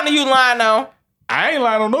vagina you lying on? I ain't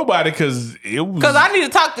lying on nobody because it was... Because I need to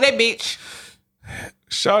talk to that bitch.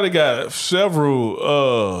 Shawty got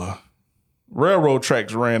several railroad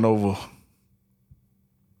tracks ran over.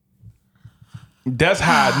 That's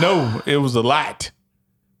how I know it was a lot.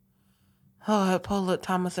 Oh, pull up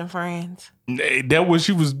Thomas and Friends. That was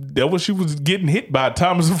she was getting hit by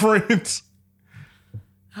Thomas and Friends.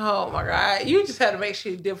 Oh my God. You just had to make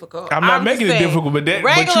shit difficult. I'm not making it difficult, but you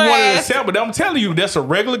wanted to sample. I'm telling you, that's a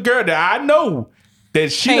regular girl that I know that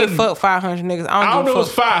she can't fuck 500 niggas. I don't know it's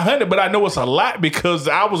 500, but I know it's a lot because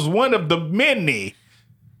I was one of the many.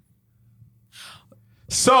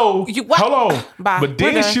 So hold on. Bye. But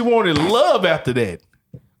then she wanted love after that.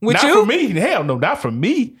 Not from me. Hell no, not from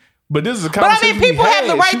me. But this is a conversation. But I mean, people have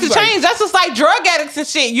the right to change. That's just like drug addicts and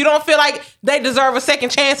shit. You don't feel like they deserve a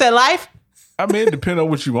second chance at life? I mean, it depends on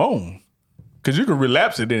what you own. Because you can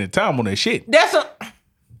relapse at any time on that shit.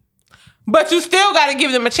 But you still got to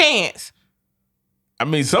give them a chance. I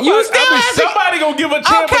mean, somebody gonna give a chance,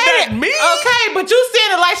 but not me. Okay, but you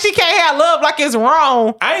saying it like she can't have love, like it's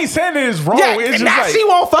wrong. I ain't saying that it's wrong. Yeah, it's just now like she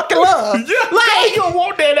won't fucking love. Like you don't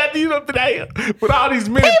want that after you up there with all these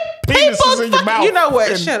many penises in your mouth. You know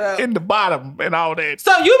what? Shut up. In the bottom and all that.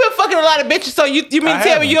 So you've been fucking a lot of bitches. So you mean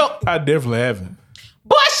tell me you don't? I definitely haven't.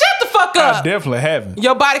 Boy, shut the fuck up. I definitely haven't.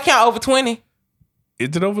 Your body count over 20.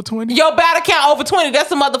 Is it over 20? Your body count over 20.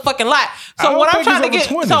 That's a motherfucking lot. So what I'm trying to get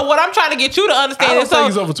you to understand is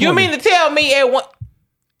so you mean to tell me at one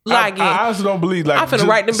I honestly don't believe like I'm finna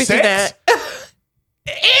write them bitches down.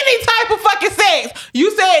 Any type of fucking sex. You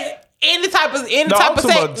said any type of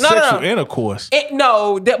sex. Sexual intercourse.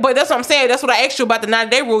 But that's what I'm saying. That's what I asked you about the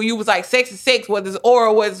 90-day rule. You was like, sex is sex, whether it's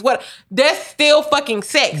oral, whether it's what. That's still fucking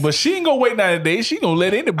sex. But she ain't gonna wait 90 days. She gonna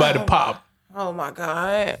let anybody pop. Oh my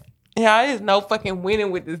God. Yeah, there's no fucking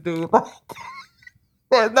winning with this dude.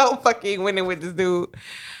 There's no fucking winning with this dude.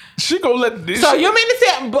 She gonna let this. So you mean to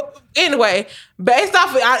tell? Anyway, based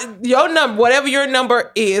off of your number, whatever your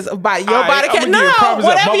number is about your body count.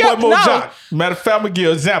 Whatever your Jock. Matter of fact, I'm gonna give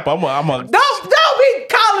an example. Don't be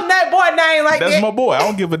calling that boy name like that. That's my boy. I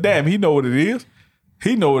don't give a damn. He know what it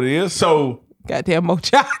is. So goddamn Mo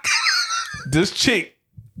Jock. This chick.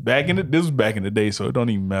 This was back in the day, so it don't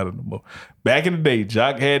even matter no more. Back in the day,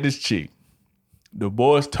 Jock had this chick. The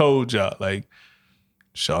boys told Jock, like,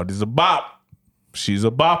 Shawty's a bop. She's a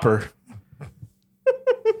bopper.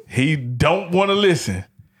 He don't want to listen.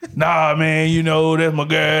 Nah, man, that's my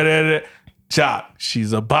girl. Jock,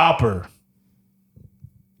 she's a bopper.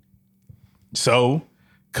 So,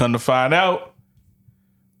 come to find out,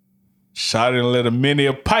 Shawty let a mini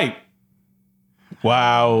a pipe.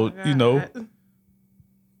 While,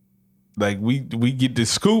 like we get the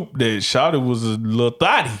scoop that Shawty was a little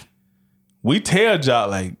thotty. We tell Jock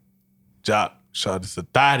like, Jock, Shawty's a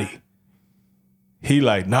thotty. He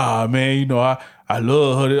like, nah, man, I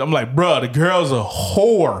love her. I'm like, bro, the girl's a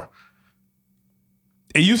whore.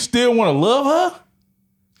 And you still want to love her?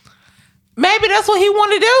 Maybe that's what he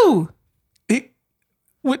want to do.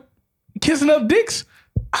 With kissing up dicks?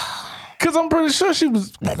 Because I'm pretty sure she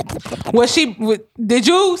was. Did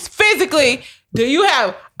you physically? Do you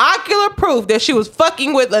have ocular proof that she was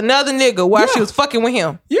fucking with another nigga while she was fucking with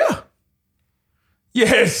him? Yeah.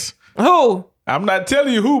 Yes. Who? I'm not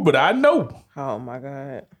telling you who, but I know. Oh my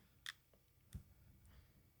God.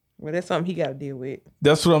 Well, that's something he got to deal with.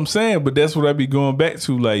 That's what I'm saying, but that's what I be going back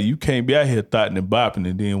to. Like, you can't be out here thotting and bopping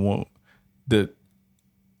and then want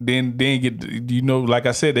then get, like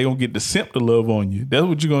I said, they gonna get the simp to love on you. That's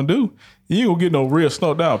what you gonna do. You ain't gonna get no real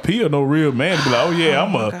snow down P or no real man to be like, oh yeah,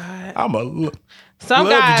 I'm a some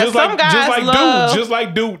guys, just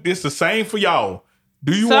like dude, it's the same for y'all.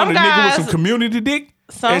 Do you want a nigga with some community dick?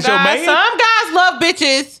 Some guys love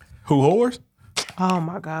bitches. Who, whores? Oh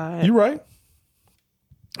my God. You right.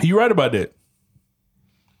 You right about that.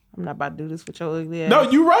 I'm not about to do this with your ugly ass. No,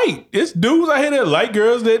 you right. It's dudes out here that like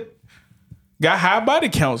girls that got high body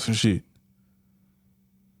counts and shit.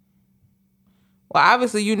 Well,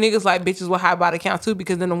 obviously you niggas like bitches with high body counts too,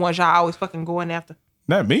 because they're the ones y'all always fucking going after.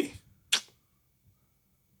 Not me.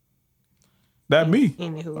 Not me.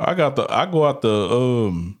 Anywho. I go out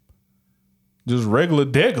the just regular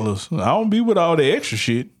degulars. I don't be with all the extra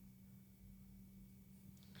shit.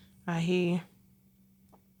 I hear you.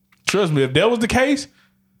 Trust me, if that was the case,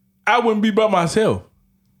 I wouldn't be by myself.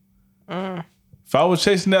 If I was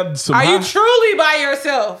chasing out some Are you truly by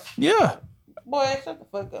yourself? Yeah. Boy, shut the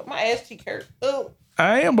fuck up. My ass cheek hurt. Ugh.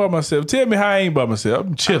 I am by myself. Tell me how I ain't by myself.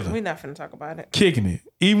 I'm chilling. We're not finna talk about it. Kicking it.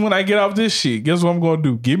 Even when I get off this shit, guess what I'm going to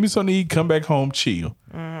do? Give me something to eat, come back home, chill.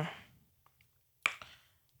 But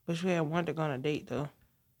you had one to go on a date, though.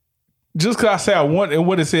 Just because I say I want and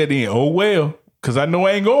what it said then, oh well, because I know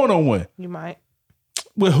I ain't going on one. You might.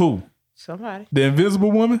 With who? Somebody. The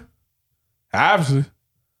invisible woman? Obviously.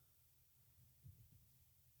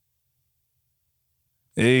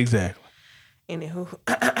 Exactly. Anywho.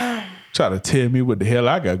 Try to tell me what the hell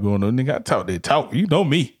I got going on. Nigga, I talk that talk. You know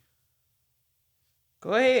me.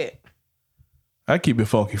 Go ahead. I keep it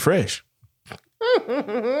funky fresh.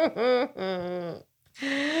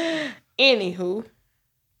 Anywho.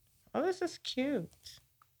 Oh, this is cute.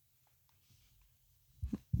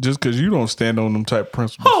 Just because you don't stand on them type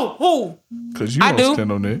principles. Who? Because you don't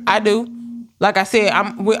stand on that. I do. Like I said,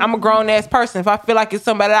 I'm a grown ass person. If I feel like it's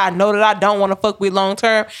somebody that I know that I don't want to fuck with long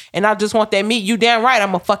term, and I just want that meat, you damn right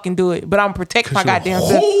I'm gonna fucking do it. But I'm gonna protect my goddamn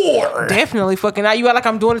self. Definitely fucking. Now you act like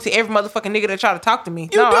I'm doing it to every motherfucking nigga that try to talk to me. You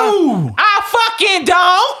do. I fucking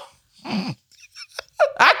don't.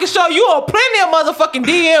 I can show you plenty of motherfucking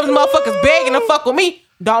DMs, motherfuckers begging to fuck with me.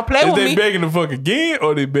 Don't play with me. Is they begging to fuck again,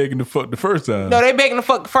 or they begging to fuck the first time? No, they begging to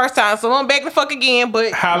fuck the first time. So I'm begging to fuck again.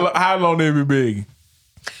 But how long they be begging?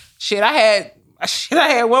 Shit, I had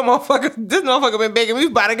one motherfucker. This motherfucker been begging me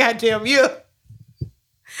about a goddamn year.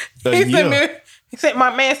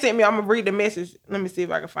 My man sent me. I'm gonna read the message. Let me see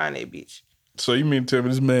if I can find that bitch. So you mean to tell me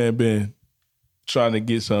this man been trying to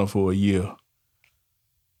get something for a year?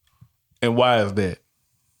 And why is that?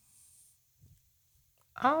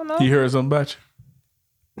 I don't know. He heard something about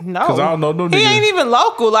you? No. Because I don't know no nigga. He ain't even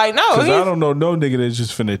local. Like, no. Because I don't know no nigga that's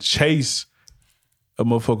just finna chase a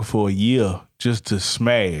motherfucker for a year just to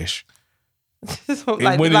smash. He's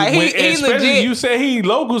legit. You said he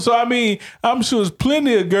local, so I mean, I'm sure there's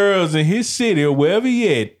plenty of girls in his city or wherever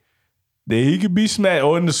he at that he could be smashed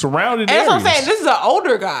or in the surrounding areas. That's what I'm saying. This is an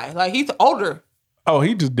older guy. Like, he's older. Oh,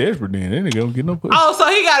 he just desperate then. That nigga don't get no pussy. Oh, so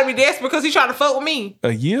he gotta be desperate because he trying to fuck with me.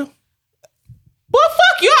 A year? Well,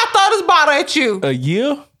 fuck you. I throw this bottle at you. A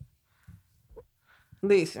year?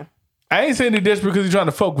 Listen. I ain't saying he desperate because he's trying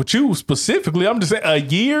to fuck with you specifically. I'm just saying a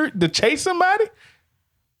year to chase somebody?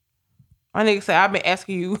 My nigga say, I've been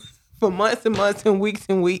asking you for months and months and weeks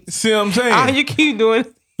and weeks. See what I'm saying? All you keep doing.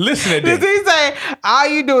 Listen to that. He say, all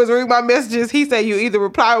you do is read my messages. He say you either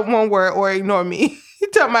reply with one word or ignore me. He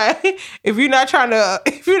talking about, if you're not trying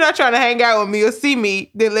to hang out with me or see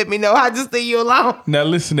me, then let me know. I just leave you alone. Now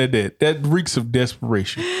listen to that. That reeks of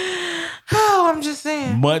desperation. Oh, I'm just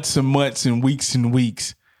saying. Months and months and weeks.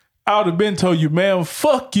 I would have been told you, man,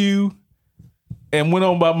 fuck you, and went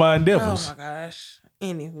on about my endeavors. Oh my gosh.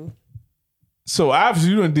 Anywho. So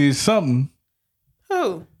obviously you done did something.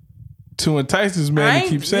 Who? To entice this man to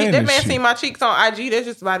keep saying that this man shit. seen my cheeks on IG. That's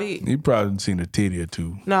just about it. He probably seen a titty or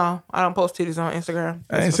two. No, I don't post titties on Instagram.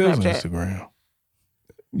 I ain't saying on Instagram.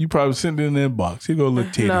 You probably sent it in that box. He go look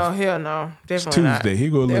titties. No, hell no. Definitely it's Tuesday. not. He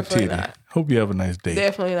go look Definitely titty. not. Hope you have a nice day.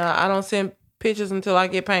 Definitely not. I don't send pictures until I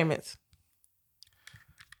get payments.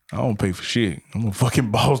 I don't pay for shit. I'm a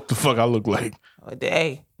fucking boss. The fuck I look like.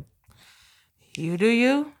 Hey, you do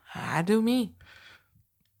you. I do me.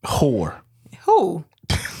 Whore. Who?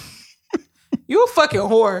 You a fucking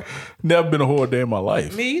whore. Never been a whore a day in my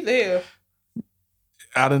life. Me either.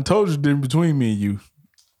 I done told you the difference between me and you.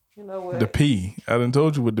 You know what? The P. I done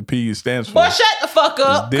told you what the P stands for. Boy, shut the fuck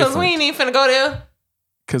up. Because we ain't even finna go there.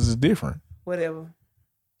 Because it's different. Whatever.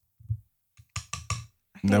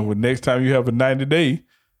 Now, when next time you have a 90 day,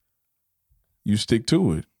 you stick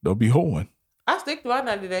to it. Don't be whoring. I stick to my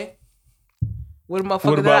 90 day. What about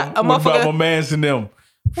my mans and them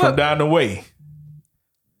from down the way?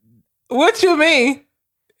 What you mean?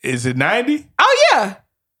 Is it 90? Oh, yeah.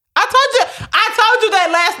 I told you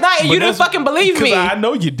that last night and you didn't fucking believe me. I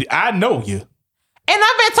know you did. I know you. And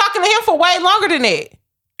I've been talking to him for way longer than that.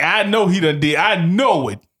 I know he done did. I know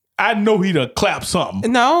it. I know he done clapped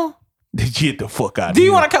something. No. Get the fuck out of here. Do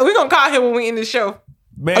you want to call? We're going to call him when we end the show.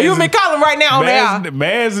 You want me to call him right now on there?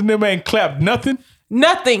 Mans and them ain't clapped nothing?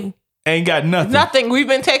 Nothing. Ain't got nothing. Nothing. We've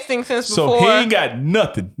been texting since before. So he ain't got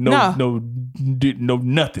nothing. No,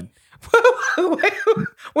 nothing.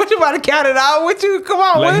 What you about to count it out? What you, come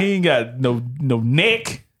on. Like he ain't got no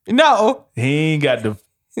neck. No. He ain't got to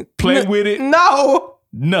play with it. No.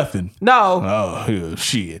 Nothing. No. Oh,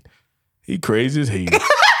 shit. He crazy as hell.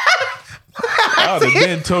 I would have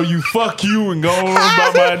been told you fuck you and go on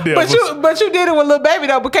about my endeavors. But you did it with Lil Baby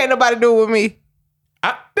though, but can't nobody do it with me.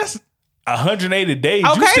 That's 180 days.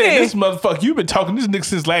 Okay, you said then. this motherfucker, you been talking to this nigga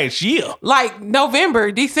since last year. Like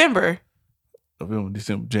November, December. November,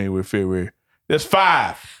 December, January, February. That's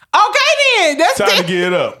 5. Okay then. That's time to get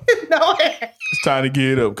it up. No. It's time to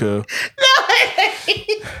get it up, cuz. No.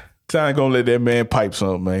 Time gonna let that man pipe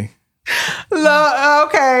something, man.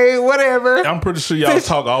 Okay, whatever. I'm pretty sure y'all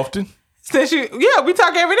talk often. Since we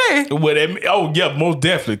talk every day. Oh yeah, most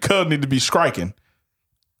definitely. Cuz need to be striking.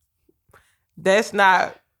 That's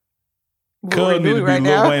not what Cuz we're need to be right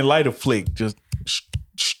Lil now. Wayne lighter flick, just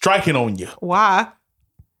striking on you. Why?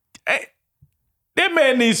 Hey, that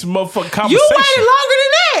man needs some motherfucking conversation. You waited longer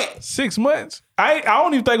than that. 6 months. I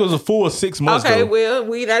don't even think it was a full 6 months. Okay, though. well,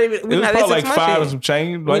 we not even. We it was not probably at 6 like months 5 yet. or some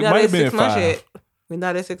change. We Like not might at have been 6 months 5. yet. We're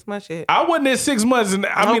not at 6 months yet. I wasn't at 6 months, and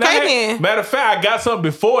I mean, then. Matter of fact, I got something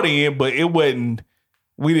before then, but it wasn't.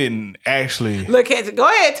 We didn't actually. Look at you. Go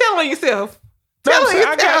ahead, tell on yourself. Tell on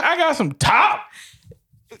yourself. I got some top.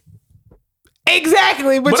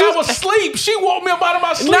 Exactly, but I was asleep. She woke me up out of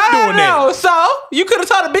my sleep doing that. No, so you could have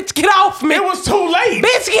told the bitch get off me. It was too late.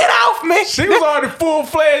 Bitch, get off me. She was already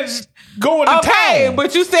full-fledged going to town. Okay,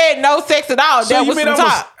 but you said no sex at all. So that you was mean some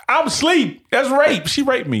top. I'm asleep. That's rape. She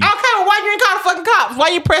raped me. Okay, well, why you ain't call the fucking cops? Why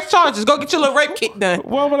you press charges? Go get your little rape kit done.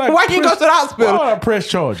 Why you ain't go to the hospital? Why would I press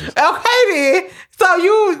charges? Okay, then.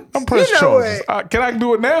 So I'm press charges. Can I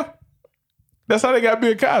do it now? That's how they got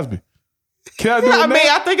Bill Cosby. Can I do it now? I mean,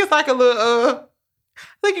 I think it's like a little, I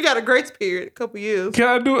think you got a grace period, a couple years. Can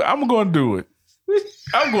I do it? I'm going to do it.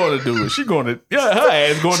 I'm going to do it. She going to, her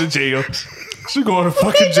ass going to jail. She going to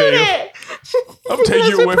fucking jail. I'm taking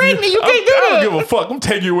you away from you. I don't give a fuck. I'm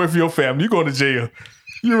taking you away from your family. You going to jail.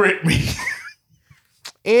 You raped me.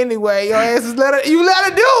 Anyway, your ass is let her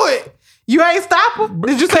do it. You ain't stop her?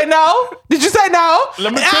 Did you say no? Did you say no?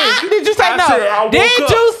 Let me tell you. Did you say no? Did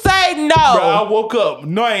you say no? Bro, I woke up.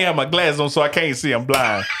 No, I ain't have my glasses on, so I can't see. I'm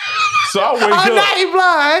blind. So I wake up. Oh, now you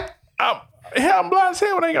blind. I'm blind as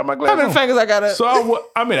hell when I ain't got my glasses on. How many fingers I got up? So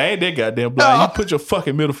I ain't that goddamn blind. You put your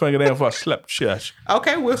fucking middle finger down before I slap the shit out you.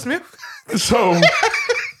 Okay, Will Smith.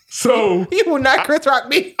 So you will not Chris Rock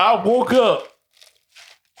me. I woke up.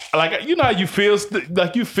 Like, you know how you feel,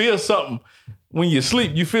 like you feel something when you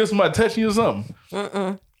sleep. You feel somebody touching you or something.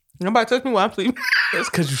 Nobody touch me while I'm sleeping. That's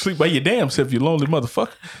because you sleep by your damn self, you lonely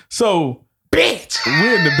motherfucker. So, bitch,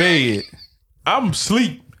 we're in the bed. I'm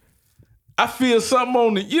asleep. I feel something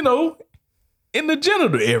on the, in the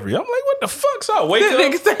genital area. I'm like, what the fuck? So I wake up.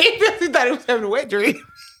 Nigga said he thought he was having a wet dream.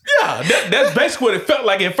 Yeah, that's basically what it felt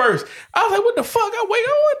like at first. I was like, what the fuck? I wake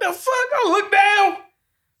up, what the fuck? I look down.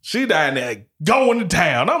 She down there going to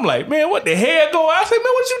town. I'm like, man, what the hell going on? I said,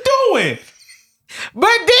 man, what you doing? But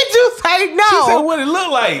did you say no? She said what it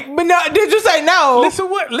looked like. But no, did you say no? Listen,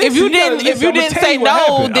 if you didn't say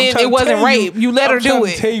no, then it wasn't rape. You let her do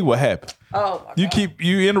it. I'm tell you what happened. Oh my God.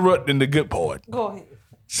 You interrupting the good part. Go ahead.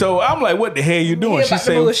 So I'm like, what the hell you doing? She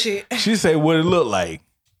said what it looked like.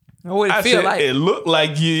 What it feel like? It looked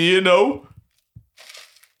like you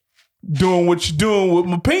doing what you're doing with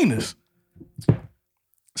my penis.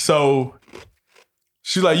 So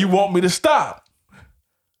she's like, you want me to stop?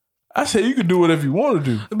 I said, you can do whatever you want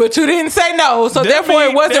to do. But you didn't say no, so therefore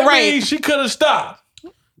it wasn't rape. She could have stopped.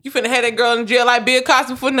 You finna have that girl in jail like Bill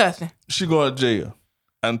Cosby for nothing. She going to jail.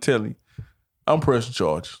 I'm telling you. I'm pressing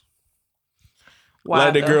charges. Why,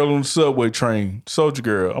 like that girl on the subway train, Soldier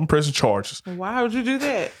Girl. I'm pressing charges. Why would you do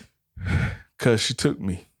that? Because she took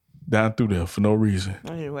me down through there for no reason.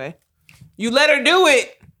 Anyway, you let her do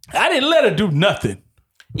it. I didn't let her do nothing.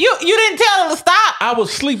 You didn't tell her to stop. I was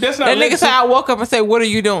asleep. That's not. That nigga said I woke up and said, "What are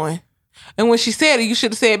you doing?" And when she said it, you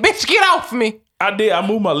should have said, "Bitch, get off me." I did. I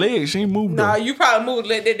moved my legs. She ain't moved. Nah, you probably moved,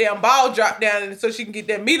 let that damn ball drop down so she can get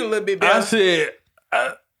that meat a little bit better. I said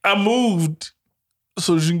I moved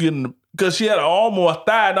so she can get in the. Because she had an arm on my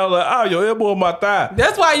thigh, and I was like, "Oh, your elbow on my thigh."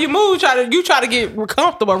 That's why you move. You try to get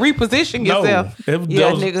comfortable, reposition yourself.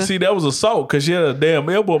 Nigga. See, that was assault because she had a damn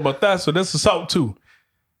elbow on my thigh, so that's assault too.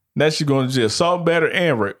 Now she going to jail. Assault, batter,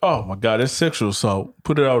 and rape. Oh my God, that's sexual assault.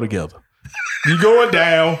 Put it all together. You going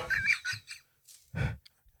down?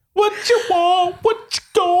 What you want? What you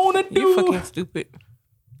gonna do? You fucking stupid.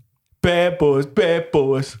 Bad boys, bad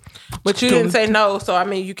boys. But you didn't say no, so I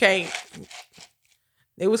mean, you can't.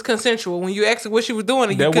 It was consensual. When you asked her what she was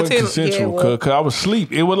doing, and that wasn't consensual because I was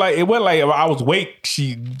asleep. It wasn't like I was awake.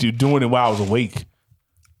 She doing it while I was awake.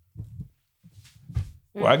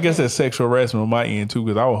 Well, I guess that's sexual harassment on my end too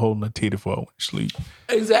because I was holding a titty before I went to sleep.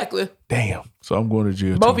 Exactly. Damn. So I'm going to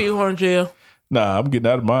jail. Both of you going to jail. Nah, I'm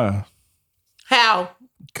getting out of mine. How?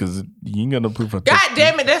 Because you ain't got no proof of God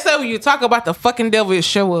damn it. That's how when you talk about the fucking devil, it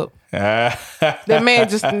show up. That man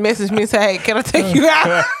just messaged me and said, "Hey, can I take you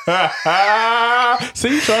out?" See,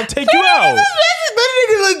 you trying to take you out. That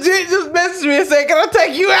nigga legit just messaged me and said, "Can I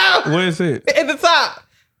take you out?" Where is it? At the top.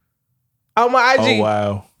 On my IG. Oh,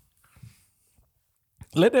 wow.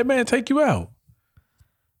 Let that man take you out.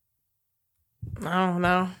 I don't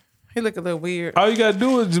know. He look a little weird. All you got to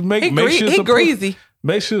do is just make sure he greasy.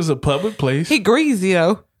 Make sure it's a public place. He greasy,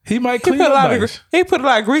 though. He might clean up nice. He put a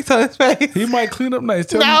lot of grease on his face. He might clean up nice.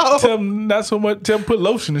 Tell him not so much. Tell him put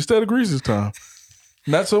lotion instead of grease this time.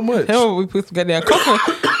 Not so much. Hell, we put some goddamn coconut.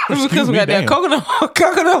 We put some goddamn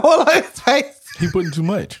coconut oil on his face. He putting too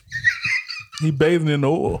much. He bathing in the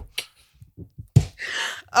oil.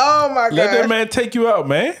 Oh my God. Let that man take you out,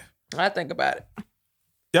 man. I think about it.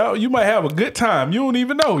 Yo, you might have a good time. You don't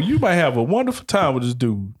even know. You might have a wonderful time with this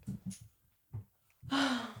dude.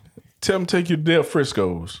 Tell him to take you to Del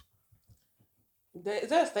Frisco's. Is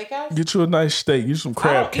that a steakhouse? Get you a nice steak. Get some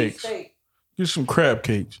crab cakes. Get some crab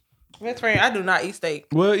cakes. That's right. I do not eat steak.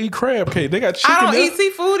 Well, eat crab cake. They got chicken. I don't eat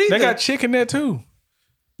seafood either. They got chicken there too.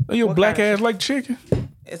 Your black ass like chicken?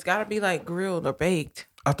 It's got to be like grilled or baked.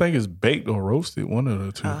 I think it's baked or roasted. One of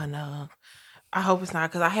the two. Oh no. I hope it's not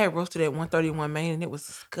because I had roasted at 131 Main and it was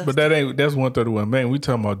disgusting. But that's 131 Main. We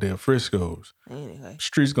talking about Del Frisco's. Anyway.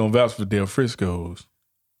 Streets gonna vouch for Del Frisco's.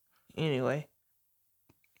 Anyway.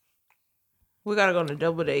 We gotta go on a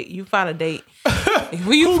double date. You find a date.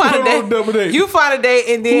 You find a date. Double date. You find a date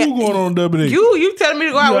and then who going on a double date? You telling me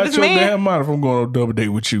to go out with this man? You damn mind if I'm going on a double date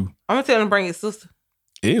with you. I'm gonna tell him to bring his sister.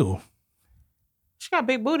 Ew. She got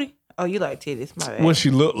big booty. Oh, you like titties? My bad. What she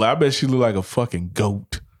look like? I bet she look like a fucking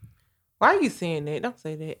goat. Why are you saying that? Don't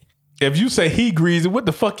say that. If you say he greasy, what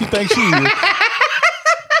the fuck you think she is?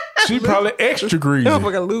 She probably extra greasy. That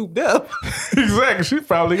motherfucker lubed up. Exactly. She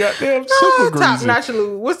probably got damn super greasy. Top notch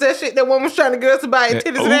lube. What's that shit that woman was trying to get us to buy at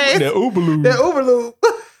titties and ass? That Uber lube. That Uber lube.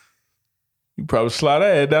 You probably slide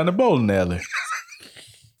her ass down the bowling alley.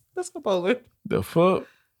 Let's go bowling. The fuck?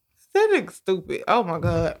 That nigga stupid. Oh my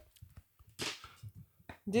God.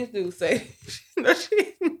 This dude say, no,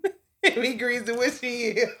 she be greasy when she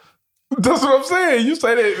is. That's what I'm saying. You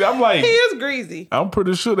say that. I'm like, he is greasy. I'm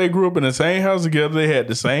pretty sure they grew up in the same house together. They had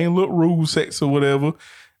the same little rule, sex or whatever.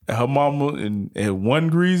 And her mama and one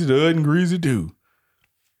greasy, the other greasy too.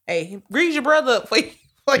 Hey, grease your brother up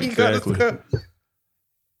before you go to school.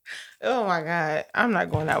 Oh my God. I'm not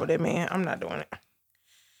going out with that man. I'm not doing it.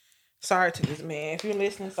 Sorry to this man. If you're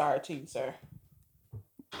listening, sorry to you, sir.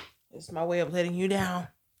 It's my way of letting you down.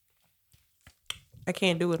 I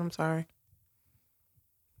can't do it. I'm sorry.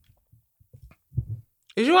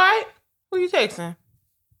 Is you all right? Who you texting?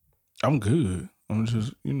 I'm good. I'm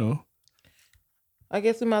just, I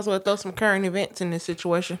guess we might as well throw some current events in this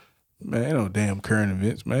situation. Man, ain't no damn current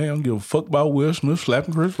events, man. I don't give a fuck about Will Smith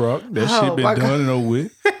slapping Chris Rock. That shit been done and over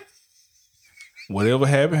with. Whatever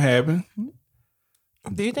happened.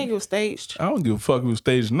 Do you think it was staged? I don't give a fuck if it was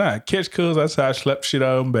staged or not. Catch cuz outside, I slapped shit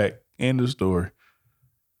out of him back. End of the story.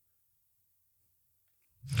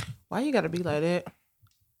 Why you gotta be like that?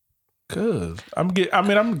 Cause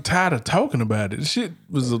I'm tired of talking about it. This shit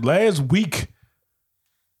was the last week.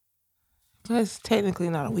 That's technically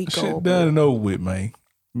not a week shit old. Shit done and over with, man.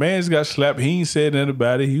 Man's got slapped. He ain't said nothing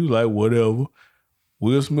about it. He was like, whatever.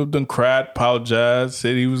 Will Smith done cried, apologized,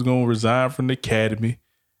 said he was gonna resign from the academy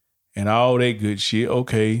and all that good shit.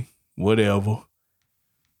 Okay, whatever.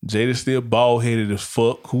 Jada still bald headed as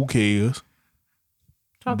fuck. Who cares?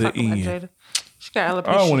 Don't talk about Jada. She got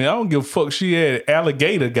alopecia. I don't give a fuck. She had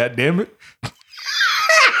alligator. Goddamn it.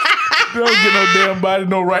 Don't get no damn body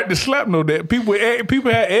no right to slap no damn. People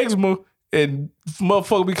had eczema and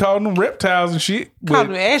motherfuckers be calling them reptiles and shit. Call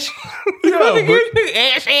them ash.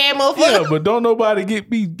 Ash hand motherfucker. Yeah, but don't nobody get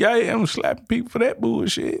me. I'm slapping people for that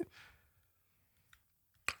bullshit.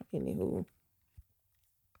 Anywho.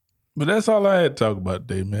 But that's all I had to talk about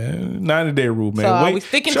today, man. 90-day rule, man. So are we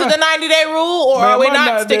sticking to the 90-day rule, or are we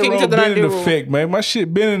not sticking to the 90-day rule? Effect, man. My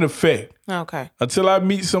shit been in effect. Okay. Until I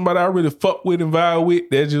meet somebody I really fuck with and vibe with,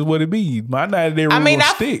 that's just what it be. My 90-day rule will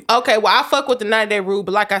stick. Okay, well, I fuck with the 90-day rule,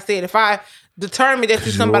 but like I said, if I determine that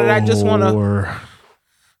you're somebody that I just want to...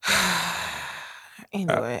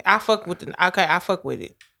 Anyway, I fuck with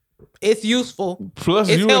it. It's useful. Plus,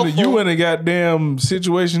 you in a goddamn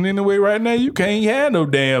situation anyway right now. You can't have no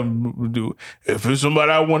damn. If it's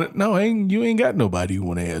somebody I want to, you ain't got nobody you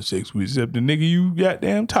want to have sex with except the nigga you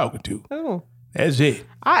goddamn talking to. Oh, that's it.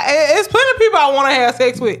 It's plenty of people I want to have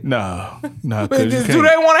sex with. Nah. Do they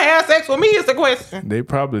want to have sex with me? Is the question. They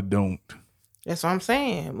probably don't. That's what I'm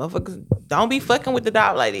saying. Motherfuckers, don't be fucking with the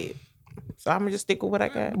dog like that. So I'm gonna just stick with what I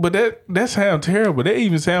got. But that sounds terrible. That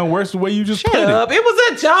even sound worse the way you just put it. Shut up. It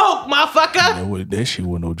was a joke, motherfucker. That shit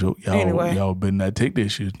wasn't no joke. Y'all better not take that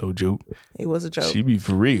shit as no joke. It was a joke. She be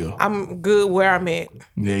for real. I'm good where I'm at.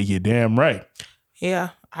 Yeah, you're damn right. Yeah.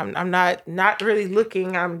 I'm not really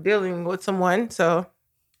looking. I'm dealing with someone. So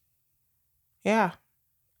yeah.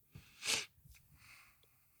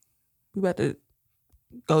 We about to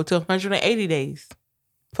go to 180 days.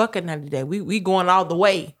 Fuck it, 90 days. We going all the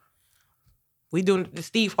way. We doing it the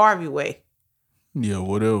Steve Harvey way. Yeah,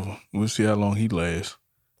 whatever. We'll see how long he lasts.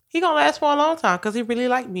 He gonna last for a long time because he really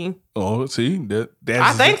like me. Oh, see, that's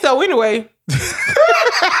I think so anyway.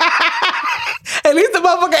 At least the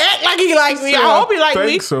motherfucker act like he like me. I hope he like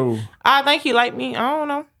me. So. I think he like me. I don't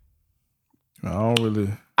know. I don't really.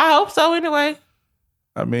 I hope so anyway.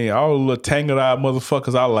 I mean, all the little tangled-eyed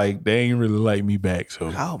motherfuckers I like, they ain't really like me back.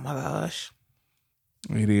 So. Oh my gosh.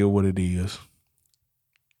 It is what it is.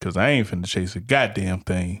 Because I ain't finna chase a goddamn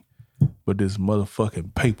thing but this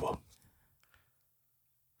motherfucking paper.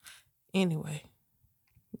 Anyway.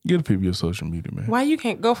 Give the people your social media, man. Why you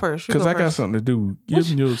can't go first? Because I got something to do. Give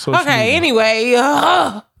them your social media. Okay, anyway.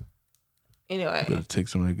 Anyway. You better take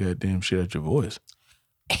some of that goddamn shit out your voice.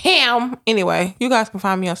 Anyway, you guys can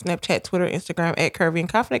find me on Snapchat, Twitter, Instagram at Curvy and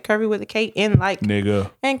Confident. Curvy with a K and like. Nigga.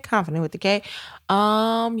 And Confident with the K.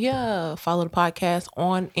 Yeah. Follow the podcast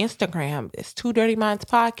on Instagram. It's Two Dirty Minds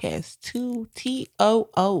Podcast.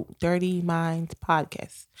 2TOO Dirty Minds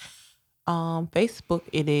Podcast. Facebook,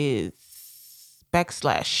 it is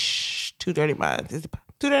 / Two Dirty Minds. Is it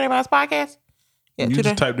Two Dirty Minds Podcast? Yeah, you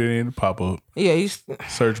just typed it in to pop up. Yeah, you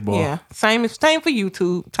search bar. Yeah, same for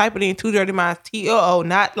YouTube. Type it in Two Dirty Minds TOO,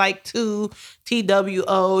 not like two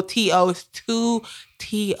TWO TO. It's 2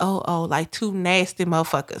 TOO, like two nasty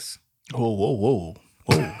motherfuckers. Whoa!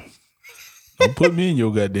 Don't put me in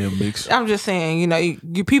your goddamn mix. I'm just saying,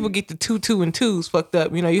 you people get the 2 and 2s fucked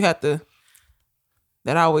up. You have to.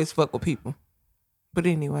 That always fuck with people. But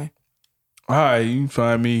anyway. All right, you can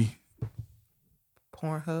find me.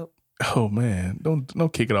 Pornhub. Oh man,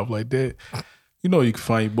 don't kick it off like that. You know you can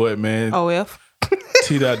find your boy, man. OF.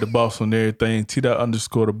 T.the boss on everything.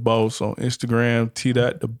 T._the boss on Instagram.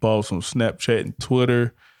 T.the boss on Snapchat and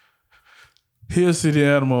Twitter. Hill City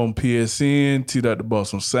Animal on PSN. T.the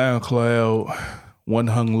boss on SoundCloud. One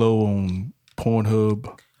Hung Low on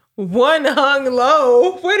Pornhub. One Hung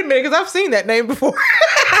Low. Wait a minute, because I've seen that name before.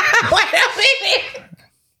 Wait a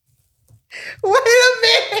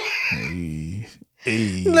minute.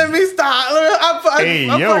 Hey. Let me stop. I'm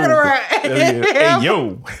fucking around. Hey,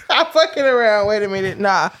 yo. I'm fucking around. Wait a minute.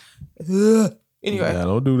 Nah. Anyway. Nah,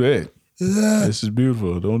 don't do that. This is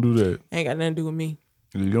beautiful. Don't do that. Ain't got nothing to do with me.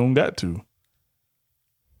 You don't got to.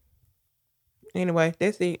 Anyway,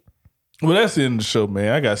 that's it. Well, that's the end of the show,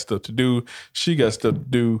 man. I got stuff to do. She got stuff to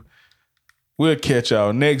do. We'll catch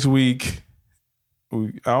y'all next week. I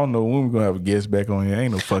don't know when we're gonna have a guest back on here.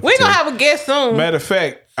 Ain't no fucking. We're gonna have a guest soon. Matter of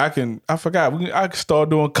fact, I forgot. I can start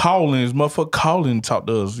doing call-ins. Motherfucker, call in and talk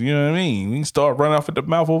to us. You know what I mean? We can start running off at the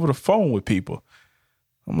mouth over the phone with people.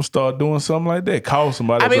 I'm gonna start doing something like that. Call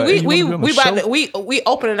somebody. I mean, we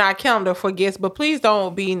opening our calendar for guests, but please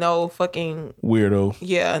don't be no fucking weirdo.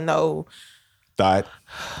 Yeah, no. Thought.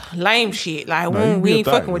 Lame shit. Like we ain't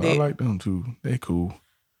fucking with it. I like them too. They cool.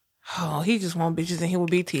 Oh, he just want bitches and he will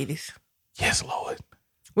be titties. Yes, Lord.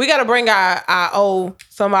 We got to bring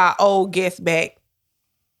some of our old guests back.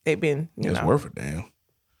 They've been, it's worth it, damn.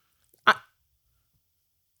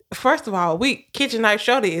 First of all, Kitchen Knife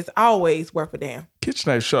Shorty is always worth a damn.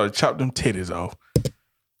 Kitchen Knife Shorty chop them titties off.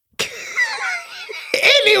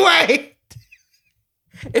 Anyway,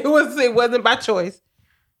 it wasn't by choice.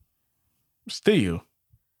 Still.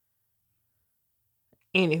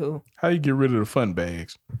 Anywho. How you get rid of the fun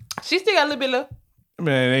bags? She still got a little bit left.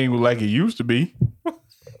 Man, it ain't like it used to be.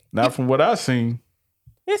 Not from what I seen.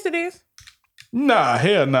 Yes, it is. Nah,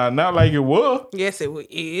 hell nah. Not like it was. Yes, it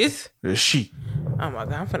is. It's she. Oh my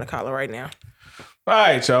God, I'm finna call her right now. All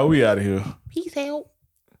right, y'all. We out of here. Peace out.